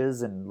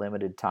flashes in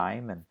limited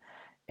time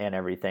and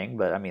everything.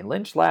 But I mean,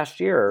 Lynch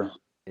last year,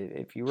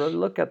 if you really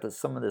look at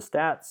some of the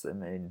stats, I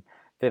mean,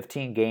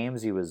 15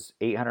 games, he was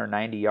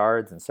 890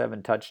 yards and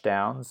 7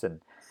 touchdowns,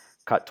 and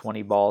caught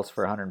 20 balls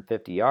for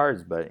 150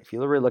 yards. But if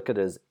you really look at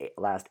his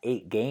last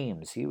 8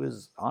 games, he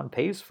was on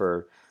pace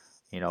for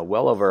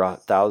well over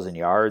 1,000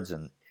 yards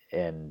and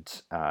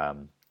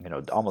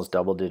almost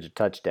double-digit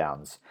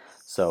touchdowns.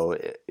 So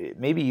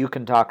maybe you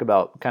can talk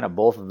about kind of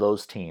both of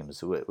those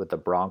teams with the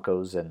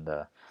Broncos and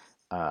the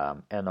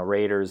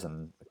Raiders,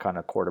 and kind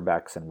of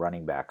quarterbacks and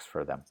running backs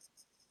for them.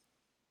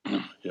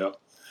 Yeah.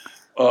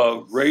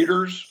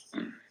 Raiders,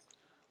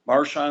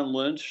 Marshawn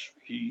Lynch,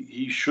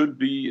 he should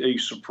be a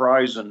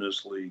surprise in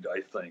this league,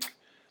 I think.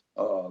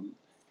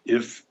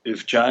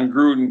 if John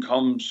Gruden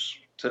comes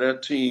to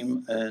that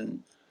team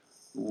and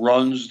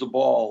runs the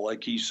ball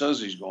like he says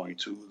he's going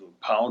to, the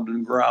pound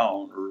and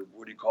ground, or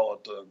what do you call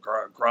it, the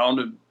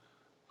grounded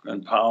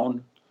and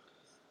pound.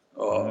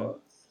 Mm-hmm.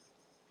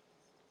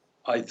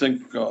 I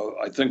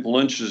think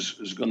Lynch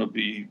is going to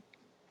be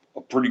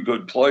a pretty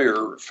good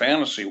player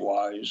fantasy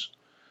wise.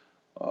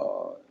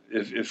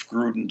 If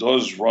Gruden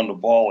does run the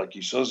ball like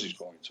he says he's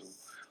going to,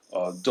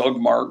 Doug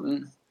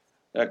Martin,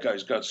 that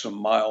guy's got some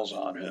miles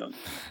on him.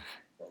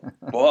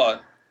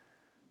 But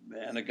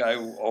man, the guy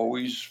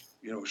always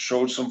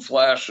showed some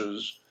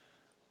flashes,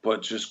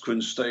 but just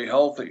couldn't stay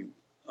healthy.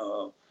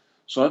 So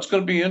that's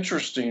going to be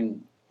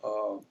interesting.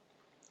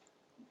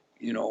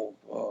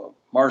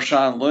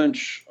 Marshawn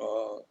Lynch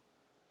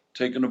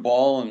taking the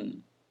ball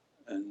and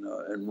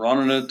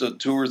running it the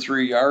 2 or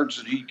 3 yards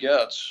that he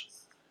gets,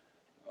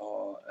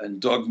 and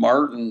Doug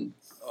Martin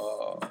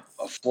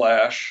a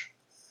flash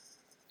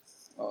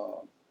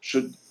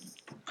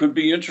could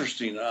be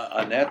interesting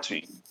on that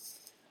team.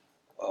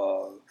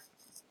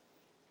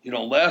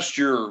 Last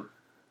year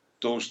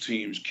those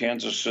teams,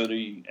 Kansas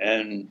City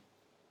and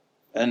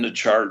the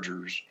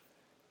Chargers,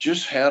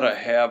 just had a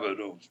habit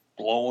of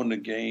blowing the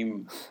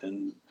game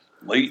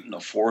late in the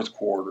fourth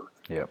quarter.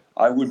 Yep.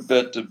 I would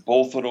bet that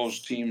both of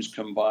those teams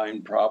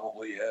combined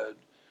probably had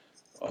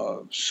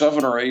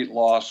 7 or 8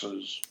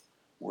 losses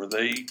where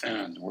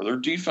their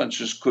defense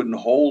just couldn't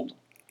hold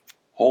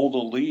a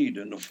lead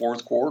in the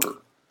fourth quarter.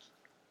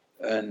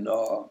 And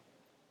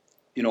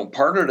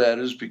part of that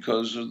is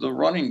because of the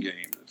running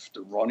game.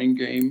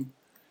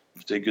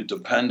 If they could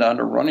depend on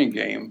the running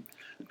game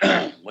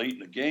late in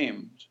the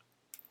game,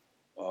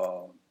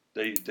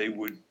 they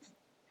would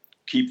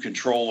keep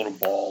control of the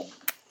ball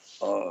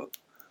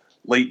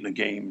late in the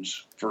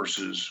games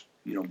versus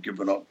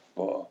giving up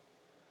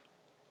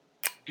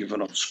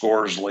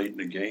scores late in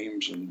the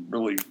games and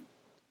really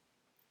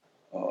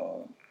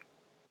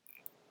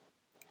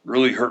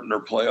hurting their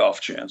playoff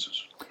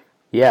chances.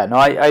 Yeah, no,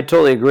 I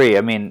totally agree.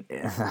 I mean,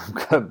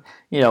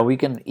 we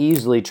can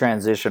easily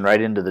transition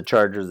right into the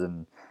Chargers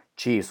and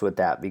Chiefs with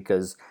that,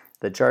 because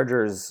the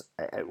Chargers,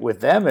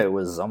 with them, it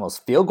was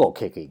almost field goal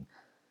kicking.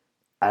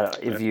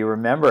 If you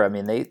remember, I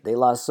mean, they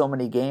lost so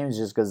many games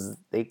just because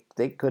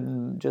they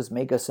couldn't just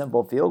make a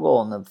simple field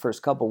goal in the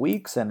first couple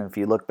weeks. And if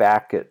you look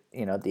back at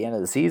the end of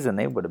the season,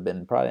 they would have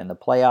been probably in the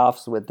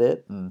playoffs with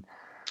it. And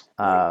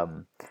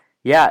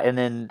yeah, and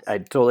then I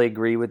totally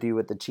agree with you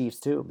with the Chiefs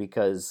too,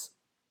 because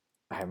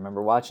I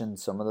remember watching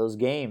some of those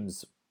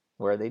games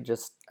where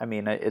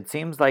it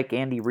seems like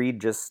Andy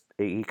Reid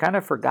he kind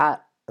of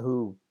forgot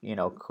who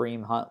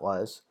Kareem Hunt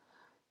was,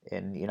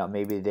 and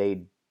maybe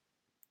they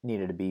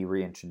needed to be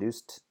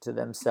reintroduced to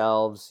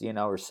themselves,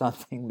 or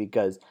something,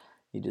 because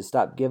you just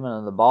stopped giving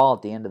them the ball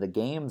at the end of the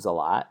games a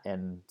lot,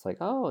 and it's like,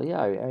 oh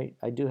yeah,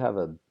 I do have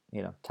a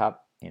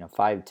top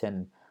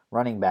 5-10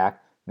 running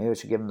back. Maybe I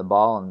should give him the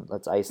ball and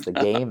let's ice the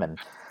game.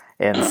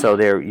 And so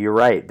you're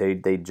right.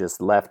 They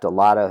just left a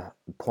lot of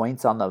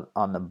points on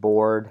the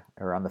board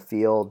or on the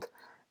field,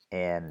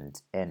 and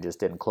just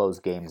didn't close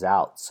games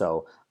out.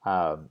 So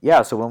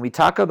so when we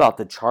talk about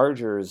the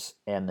Chargers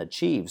and the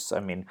Chiefs, I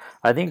mean,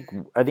 I think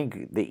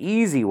the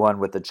easy one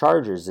with the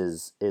Chargers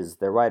is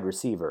their wide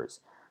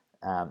receivers,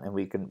 and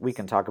we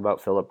can talk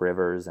about Phillip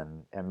Rivers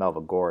and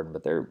Melvin Gordon,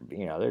 but they're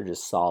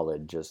just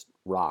solid, just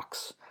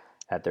rocks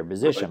at their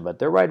position. Right. But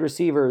their wide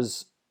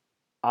receivers,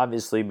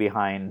 obviously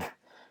behind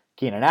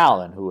Keenan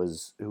Allen,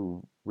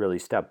 who really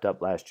stepped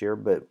up last year,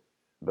 but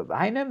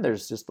behind him,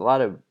 there's just a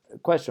lot of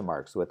question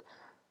marks with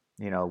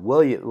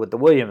with the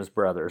Williams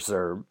brothers,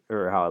 or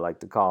how I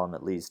like to call them,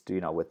 at least,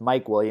 with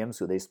Mike Williams,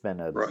 who they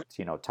spent a Right.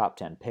 top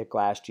 10 pick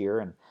last year,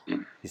 and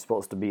he's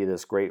supposed to be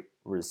this great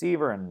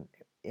receiver, and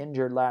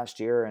injured last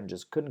year and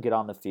just couldn't get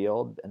on the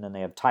field. And then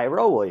they have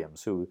Tyrell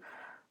Williams,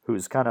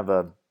 who's kind of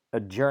a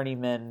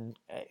journeyman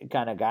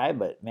kind of guy,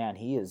 but man,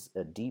 he is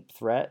a deep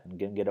threat and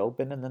can get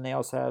open. And then they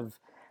also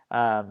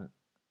have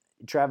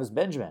Travis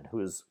Benjamin, who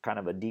is kind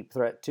of a deep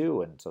threat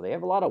too. And so they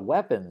have a lot of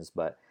weapons,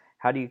 but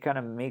how do you kind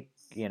of make,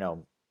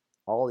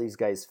 all these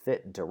guys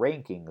fit into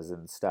rankings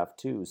and stuff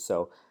too?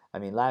 So, I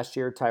mean, last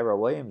year, Tyrell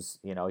Williams,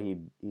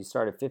 he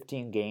started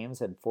 15 games,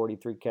 had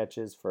 43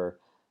 catches for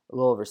a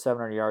little over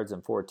 700 yards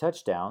and 4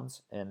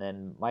 touchdowns. And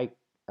then Mike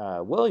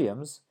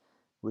Williams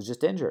was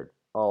just injured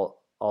all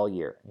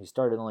year. He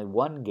started only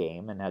one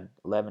game and had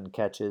 11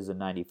 catches and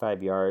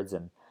 95 yards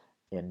and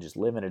just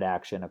limited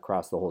action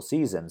across the whole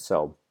season.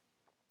 So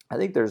I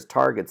think there's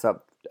targets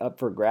up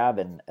for grab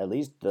in at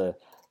least the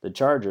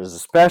Chargers,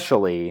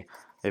 especially,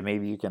 and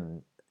maybe you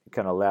can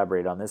kind of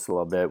elaborate on this a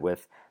little bit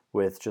with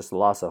just the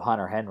loss of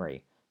Hunter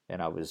Henry.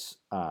 And I was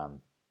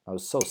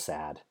so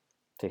sad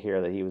to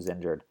hear that he was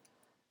injured.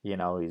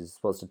 He's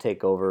supposed to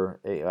take over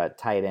at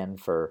tight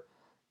end for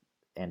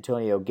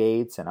Antonio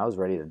Gates, and I was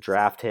ready to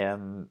draft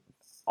him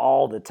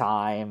all the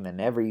time and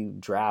every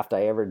draft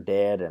I ever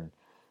did. And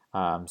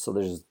so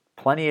there's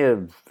plenty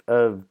of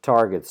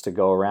targets to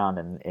go around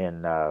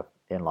in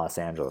Los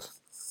Angeles.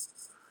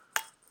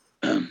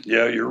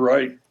 Yeah, you're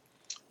right.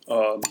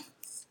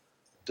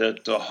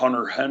 That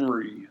Hunter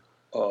Henry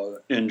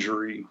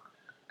injury,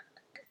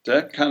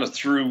 that kind of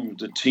threw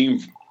the team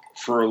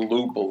for a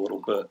loop a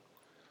little bit.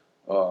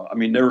 I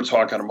mean, they were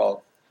talking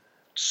about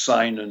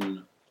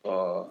signing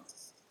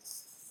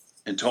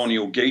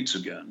Antonio Gates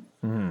again,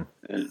 and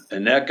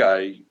that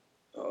guy,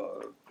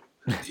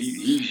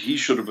 he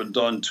should have been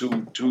done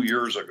two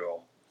years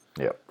ago.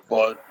 Yep.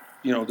 But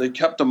they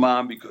kept him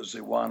on because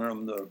they wanted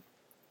him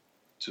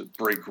to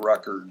break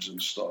records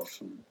and stuff.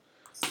 And,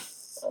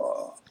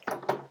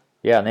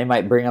 yeah, and they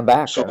might bring him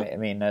back. So, I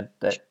mean that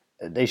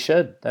they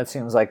should. That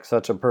seems like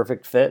such a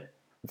perfect fit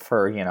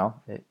for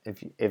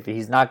if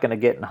he's not going to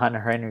get in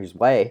Hunter Henry's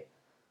way,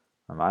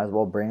 I might as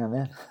well bring him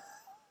in.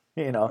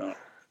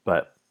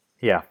 But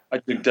yeah, I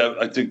think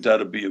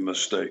that'd be a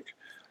mistake.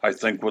 I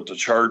think what the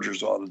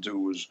Chargers ought to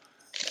do is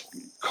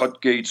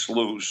cut Gates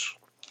loose.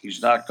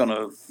 He's not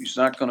gonna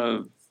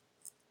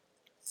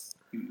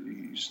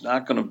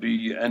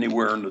be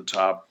anywhere in the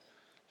top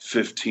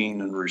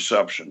 15 in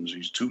receptions.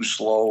 He's too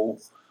slow.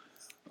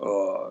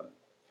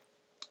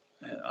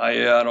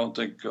 I don't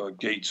think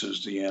Gates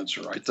is the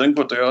answer. I think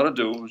what they ought to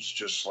do is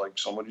just like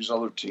some of these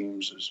other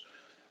teams is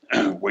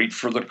wait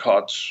for the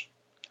cuts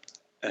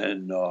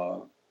and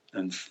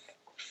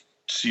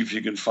see if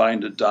you can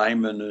find a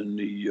diamond in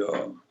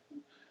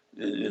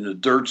the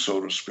dirt,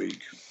 so to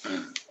speak,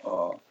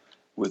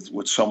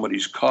 with some of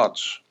these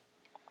cuts.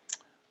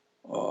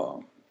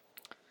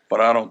 But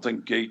I don't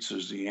think Gates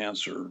is the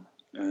answer,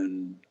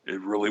 and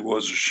it really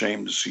was a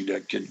shame to see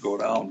that kid go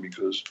down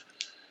because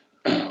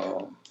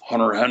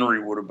Hunter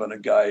Henry would have been a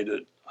guy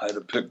that I'd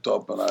have picked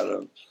up and I'd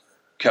have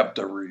kept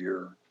every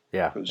year.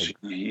 Yeah, because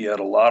he had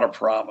a lot of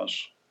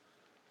promise.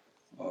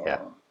 Yeah,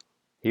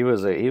 he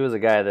was a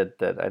guy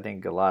that I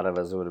think a lot of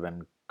us would have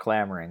been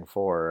clamoring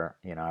for.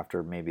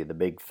 After maybe the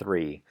big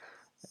three,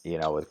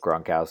 with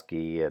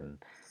Gronkowski and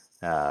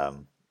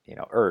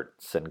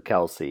Ertz and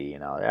Kelsey.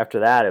 After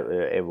that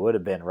it would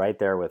have been right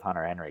there with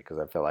Hunter Henry because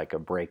I feel like a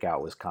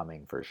breakout was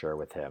coming for sure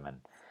with him,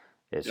 and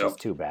it's just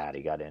too bad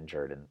he got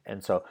injured.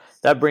 And so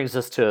that brings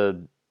us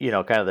to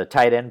kind of the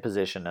tight end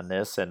position in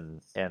this,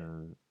 and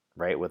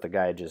right with the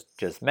guy I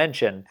just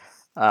mentioned.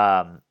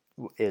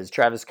 Is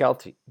Travis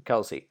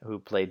Kelce, who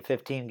played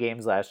 15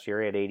 games last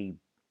year, had 80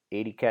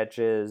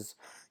 catches,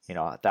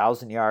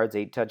 1,000 yards,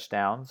 8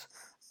 touchdowns.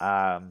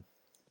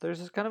 There's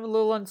just kind of a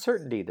little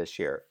uncertainty this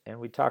year, and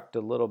we talked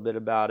a little bit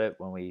about it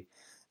when we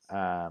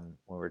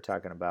were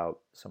talking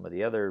about some of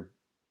the other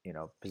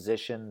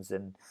positions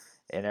and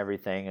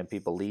everything, and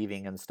people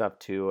leaving and stuff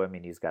too. I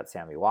mean, he's got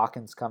Sammy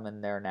Watkins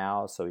coming there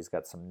now, so he's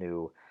got some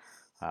new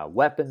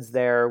weapons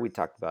there. We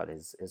talked about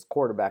his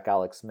quarterback,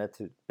 Alex Smith,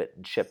 who's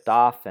been shipped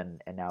off,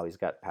 and now he's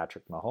got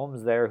Patrick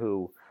Mahomes there,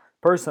 who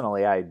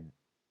personally I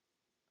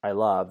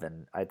love,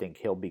 and I think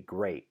he'll be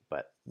great,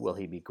 but will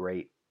he be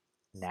great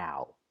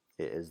now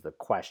is the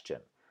question.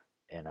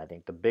 And I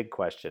think the big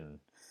question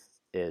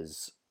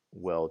is,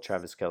 will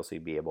Travis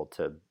Kelce be able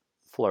to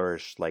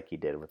flourish like he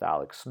did with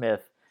Alex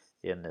Smith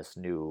in this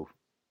new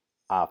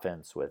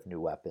offense with new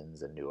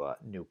weapons and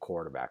new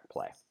quarterback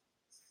play?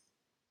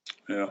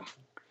 Yeah.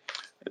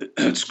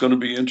 It's going to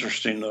be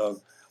interesting.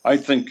 I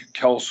think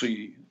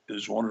Kelce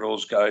is one of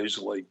those guys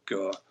like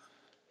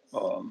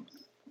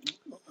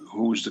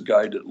who's the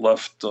guy that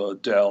left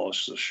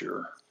Dallas this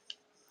year?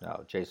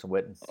 No, Jason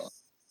Witten.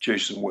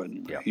 Jason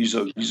Witten. Yeah. He's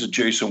a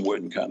Jason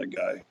Witten kind of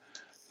guy.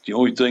 The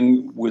only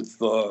thing with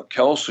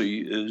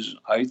Kelce is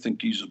I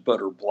think he's a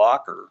better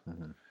blocker,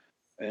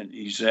 and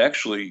he's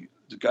actually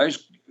the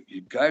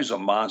guy's a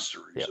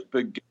monster. He's a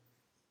big guy.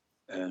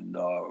 And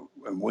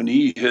when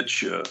he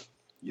hits you,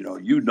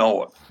 you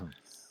know it.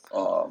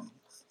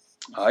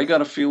 I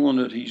got a feeling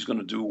that he's going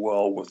to do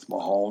well with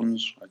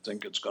Mahomes. I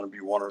think it's going to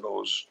be one of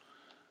those.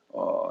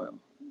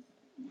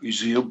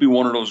 He'll be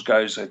one of those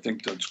guys. I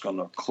think that's going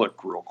to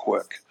click real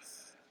quick,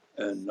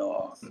 and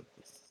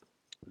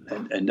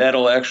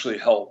that'll actually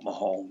help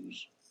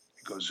Mahomes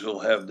because he'll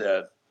have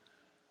that.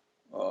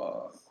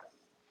 What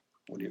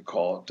do you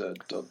call it?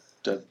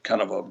 That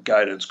kind of a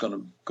guy that's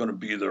going to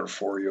be there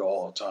for you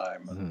all the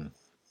time.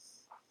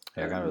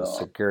 Kind of a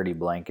security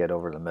blanket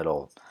over the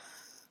middle.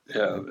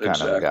 Yeah, kind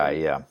exactly. of a guy,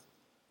 yeah.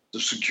 The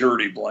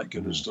security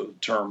blanket is the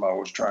term I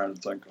was trying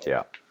to think of.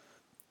 Yeah.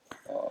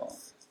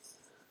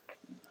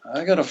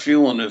 I got a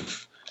feeling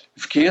if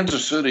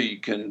Kansas City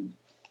can,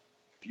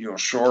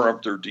 shore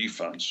up their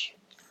defense,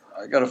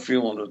 I got a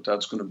feeling that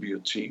that's going to be a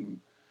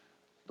team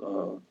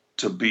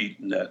to beat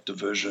in that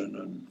division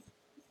and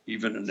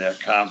even in that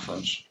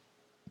conference.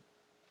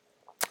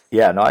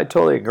 Yeah, no, I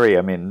totally agree.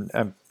 I mean,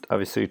 I'm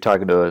obviously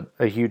talking to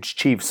a huge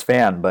Chiefs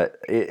fan, but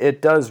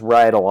it does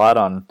ride a lot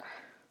on,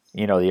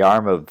 the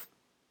arm of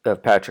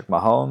Patrick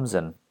Mahomes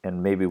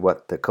and maybe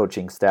what the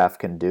coaching staff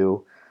can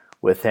do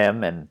with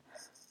him.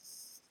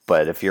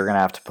 But if you're going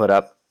to have to put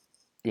up,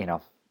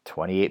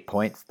 28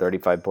 points,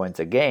 35 points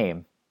a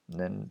game,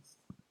 then,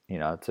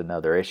 it's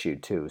another issue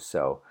too.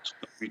 So it's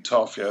going to be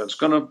tough. Yeah, it's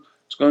going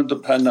to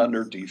depend on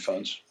their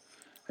defense,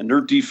 and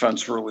their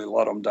defense really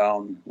let them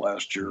down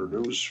last year.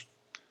 There was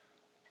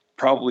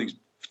probably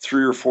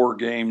 3 or 4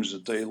 games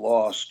that they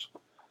lost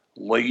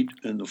late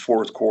in the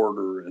fourth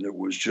quarter, and it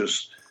was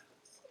just,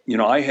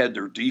 I had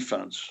their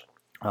defense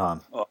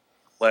Um,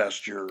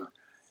 last year,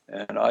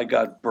 and I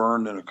got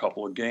burned in a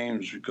couple of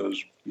games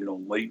because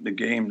late in the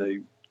game they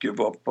give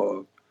up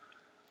a,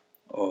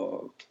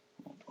 a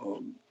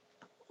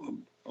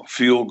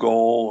field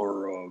goal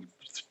or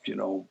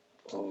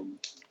um,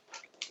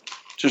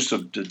 just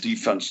the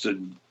defense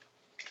didn't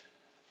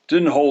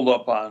hold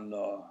up on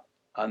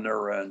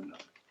their end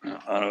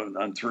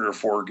on 3 or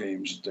 4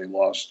 games that they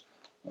lost.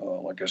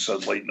 Like I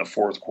said, late in the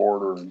fourth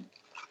quarter,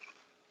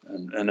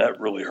 and that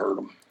really hurt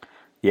them.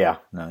 yeah,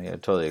 no, yeah, I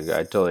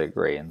totally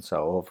agree. And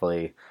so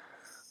hopefully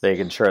they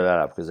can shore that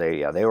up because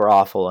they were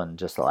awful in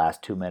just the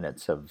last 2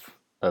 minutes of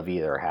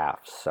either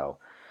half. So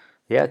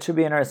yeah, it should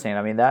be interesting.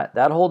 I mean that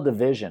whole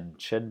division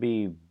should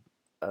be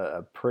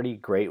a pretty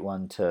great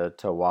one to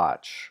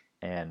watch.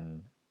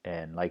 And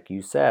like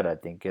you said, I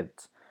think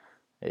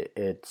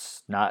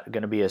it's not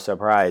going to be a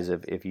surprise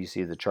if you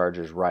see the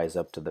Chargers rise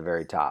up to the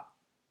very top,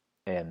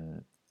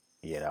 and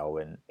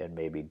and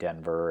maybe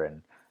Denver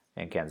and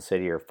Kansas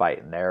City are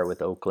fighting there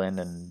with Oakland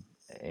and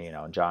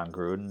John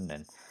Gruden,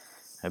 and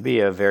it'd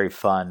be a very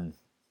fun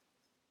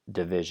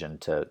division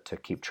to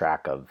keep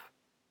track of,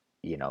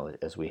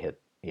 as we hit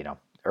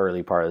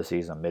early part of the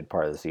season, mid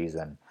part of the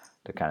season,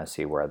 to kind of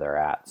see where they're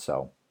at.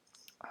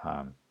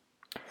 Um,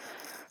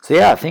 so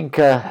yeah, I think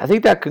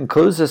that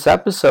concludes this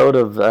episode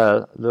of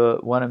the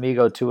One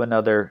Amigo to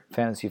Another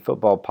Fantasy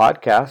Football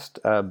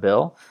Podcast.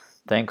 Bill,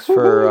 thanks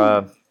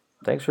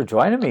for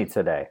joining me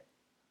today.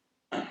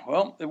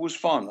 Well, it was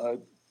fun.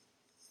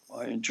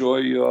 I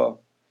enjoy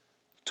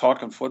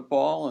talking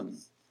football and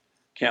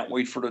can't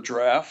wait for the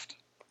draft.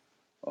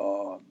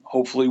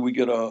 Hopefully, we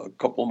get a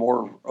couple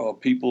more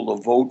people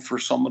to vote for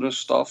some of this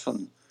stuff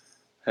and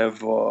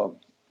have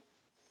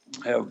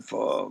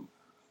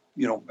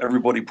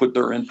everybody put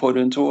their input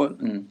into it,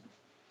 and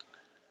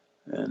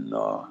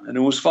it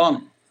was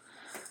fun.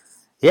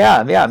 Yeah.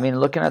 I mean,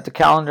 looking at the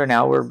calendar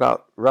now, we're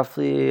about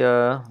roughly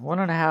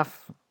 1.5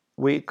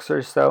 weeks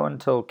or so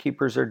until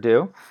keepers are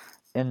due,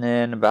 and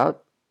then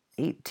about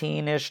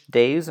 18-ish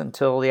days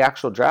until the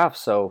actual draft.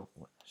 So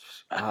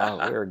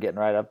we're getting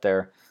right up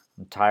there.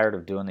 I'm tired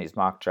of doing these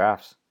mock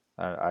drafts.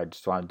 I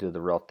just want to do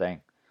the real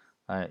thing,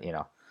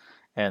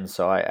 and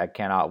so I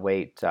cannot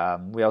wait.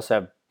 We also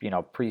have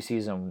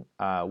preseason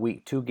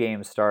week 2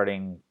 games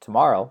starting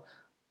tomorrow,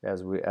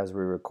 as we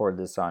record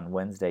this on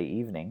Wednesday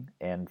evening,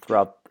 and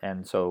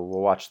so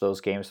we'll watch those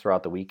games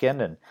throughout the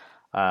weekend. And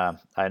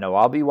I know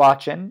I'll be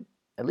watching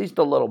at least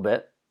a little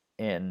bit,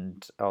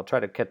 and I'll try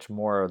to catch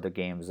more of the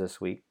games this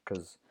week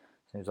because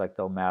it seems like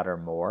they'll matter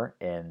more.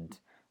 And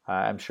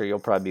I'm sure you'll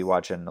probably be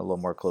watching a little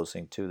more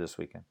closely too this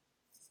weekend.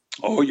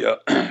 Oh yeah,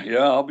 yeah,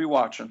 I'll be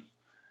watching.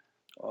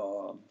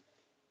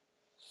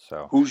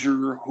 So who's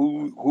your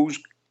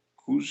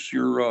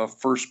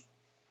first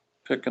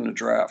pick in the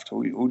draft?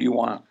 Who do you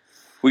want?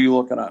 Who are you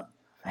looking at?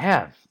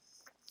 man,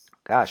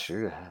 gosh,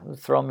 you're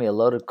throwing me a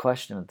loaded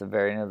question at the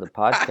very end of the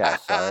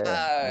podcast. So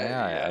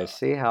I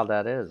see how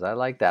that is. I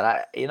like that.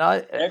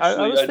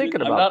 I was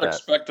thinking I'm about not that.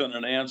 expecting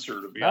an answer,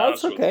 to be No,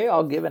 it's honest with okay. you.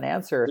 I'll give an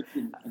answer.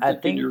 I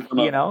think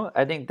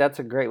I think that's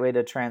a great way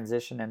to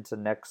transition into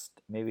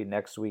maybe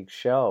next week's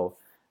show,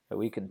 that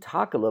we can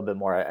talk a little bit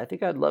more. I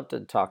think I'd love to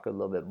talk a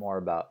little bit more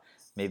about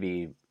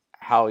maybe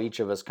how each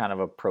of us kind of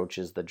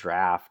approaches the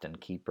draft and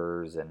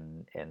keepers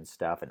and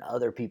stuff, and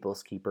other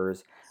people's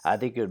keepers. I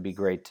think it would be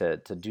great to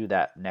do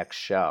that next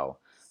show.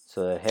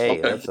 So that, hey,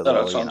 Okay, that's a that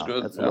little sounds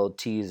good. that's a little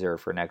teaser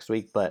for next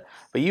week. But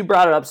you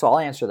brought it up, so I'll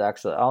answer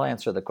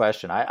the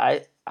question.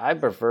 I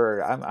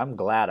prefer. I'm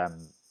glad I'm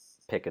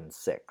picking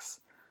 6.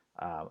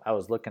 I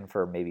was looking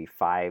for maybe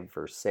 5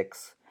 or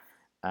 6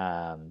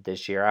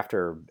 this year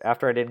after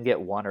I didn't get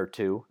 1 or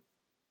 2,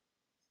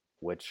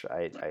 which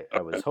I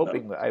was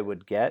hoping I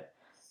would get.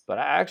 But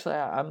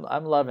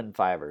I'm loving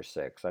 5 or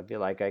 6. I feel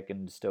like I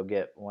can still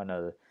get one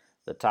of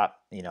the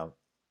top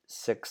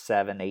 6,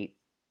 7, 8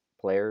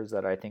 players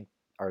that I think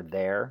are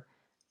there,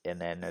 and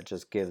then it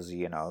just gives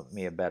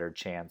me a better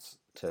chance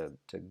to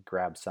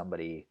grab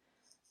somebody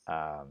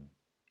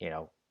you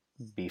know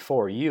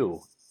before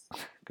you,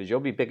 because you'll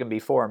be picking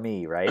before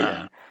me,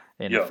 right?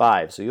 In Yeah,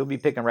 5, so you'll be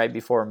picking right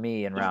before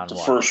me in round the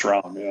 1. first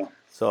round. Yeah.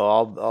 So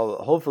I'll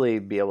hopefully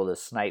be able to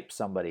snipe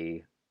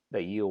somebody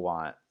that you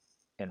want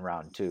in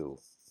round 2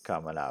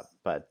 coming up.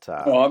 But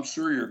Oh, I'm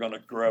sure you're going to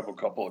grab a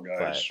couple of but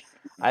guys.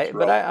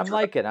 I'm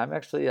liking.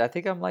 I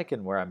think I'm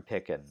liking where I'm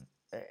picking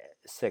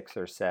 6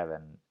 or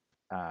 7.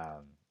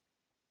 Um,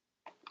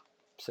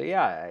 so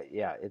yeah,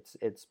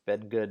 it's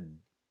been good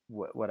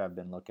what I've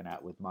been looking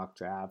at with mock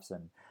drafts,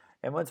 and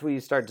once we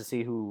start to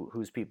see who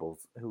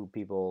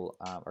people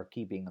are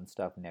keeping and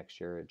stuff next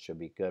year, it should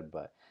be good.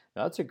 But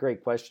no, that's a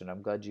great question.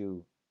 I'm glad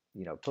you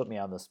put me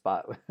on the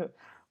spot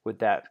with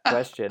that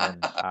question,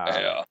 and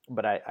Yeah.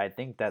 but I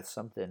think that's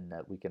something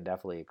that we can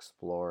definitely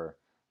explore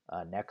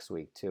next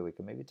week too. We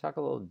can maybe talk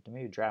a little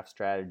maybe draft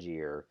strategy,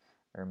 or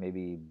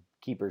maybe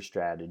keeper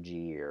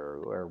strategy,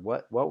 or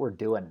what we're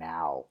doing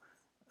now.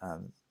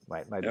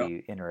 Might Yeah. be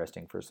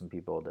interesting for some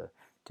people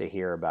to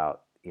hear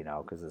about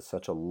because it's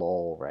such a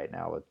lull right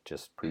now with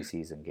just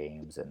preseason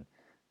games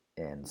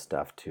and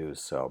stuff too.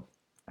 So,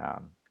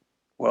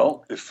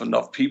 Well, if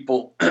enough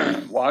people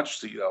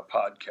watch the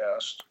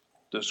podcast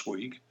this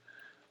week,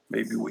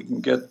 maybe we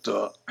can get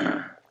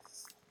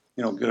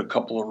get a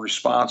couple of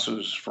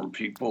responses from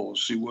people,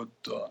 see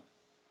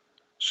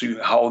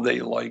how they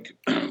like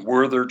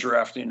where they're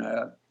drafting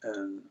at,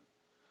 and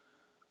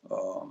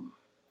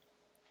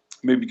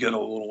maybe get a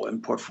little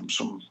input from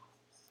some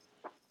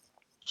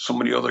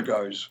of the other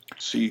guys,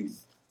 see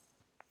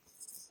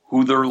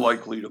who they're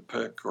likely to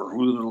pick or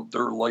who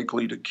they're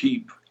likely to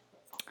keep.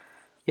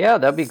 yeah,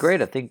 that'd be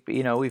great. I think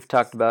we've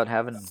talked about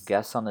having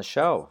guests on the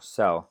show,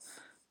 so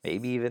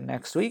maybe even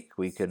next week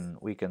we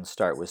can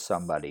start with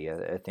somebody.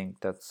 I think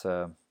that's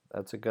a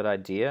good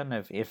idea.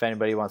 And if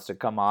anybody wants to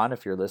come on,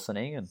 if you're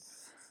listening, and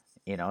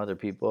other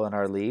people in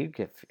our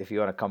league, if you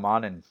want to come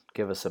on and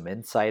give us some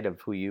insight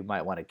of who you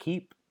might want to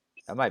keep,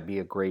 that might be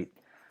a great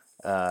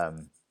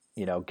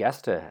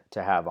guest to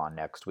have on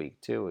next week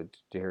too,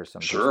 to hear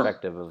some Sure.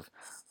 perspective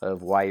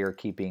of why you're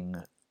keeping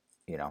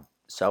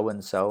so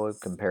and so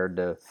compared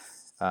to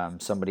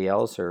somebody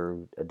else or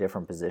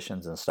different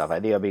positions and stuff. I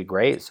think that'd be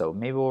great. So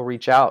maybe we'll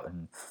reach out.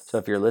 And so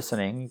if you're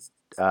listening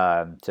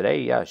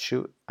today, yeah,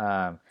 shoot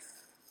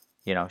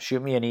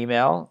me an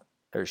email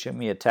or shoot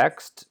me a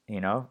text,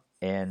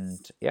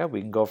 and yeah, we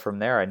can go from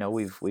there. I know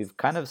we've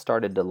kind of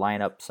started to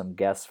line up some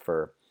guests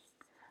for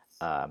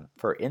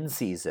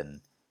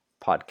in-season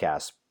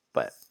podcasts,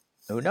 but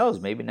who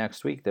knows? Maybe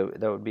next week that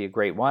would be a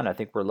great one. I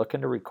think we're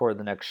looking to record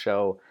the next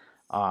show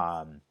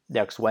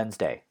next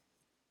Wednesday,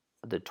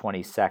 the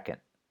 22nd,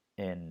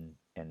 and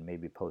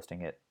maybe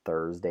posting it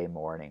Thursday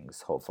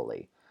mornings,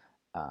 hopefully,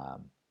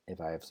 if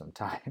I have some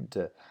time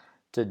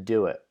to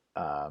do it.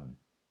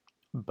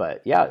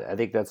 But yeah, I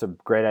think that's a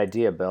great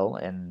idea, Bill,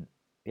 and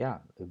yeah,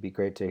 it would be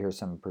great to hear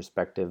some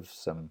perspective,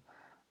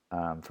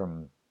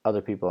 from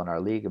other people in our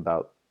league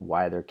about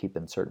why they're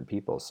keeping certain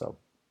people. So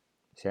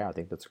yeah, I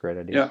think that's a great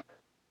idea. Yeah,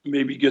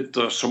 maybe get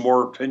some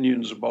more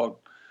opinions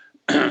about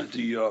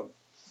the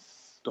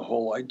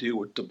whole idea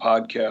with the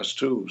podcast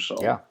too. So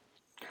yeah,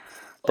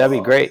 that'd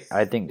be great.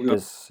 I think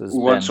this has we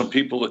want been some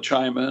people to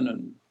chime in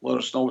and let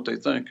us know what they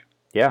think.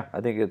 Yeah,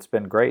 I think it's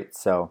been great.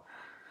 So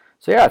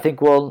yeah, I think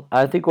we'll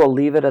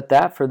leave it at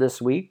that for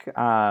this week.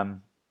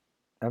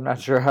 I'm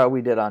not sure how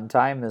we did on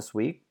time this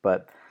week,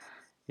 but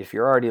if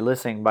you're already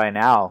listening by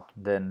now,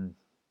 then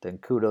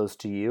kudos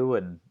to you.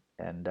 And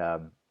I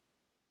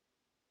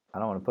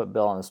don't want to put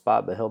Bill on the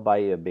spot, but he'll buy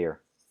you a beer.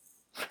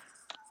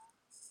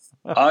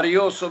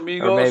 Adios,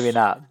 amigos. Or maybe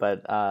not,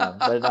 but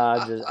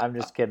no, I'm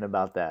just kidding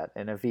about that.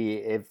 And if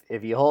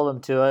you hold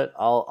him to it,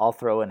 I'll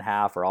throw in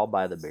half, or I'll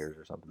buy the beers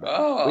or something.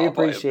 Oh, we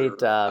appreciate,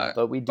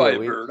 but we do. Buy a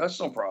beer. That's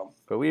no problem.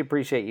 But we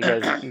appreciate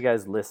you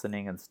guys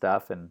listening and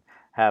stuff and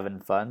having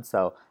fun.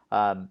 So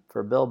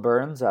for Bill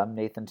Burns, I'm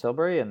Nathan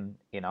Tilbury, and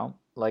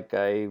like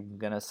I'm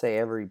gonna say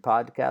every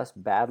podcast,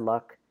 bad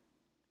luck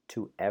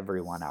to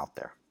everyone out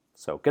there.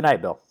 So good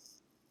night, Bill.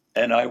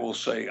 And I will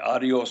say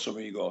adios,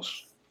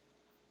 amigos.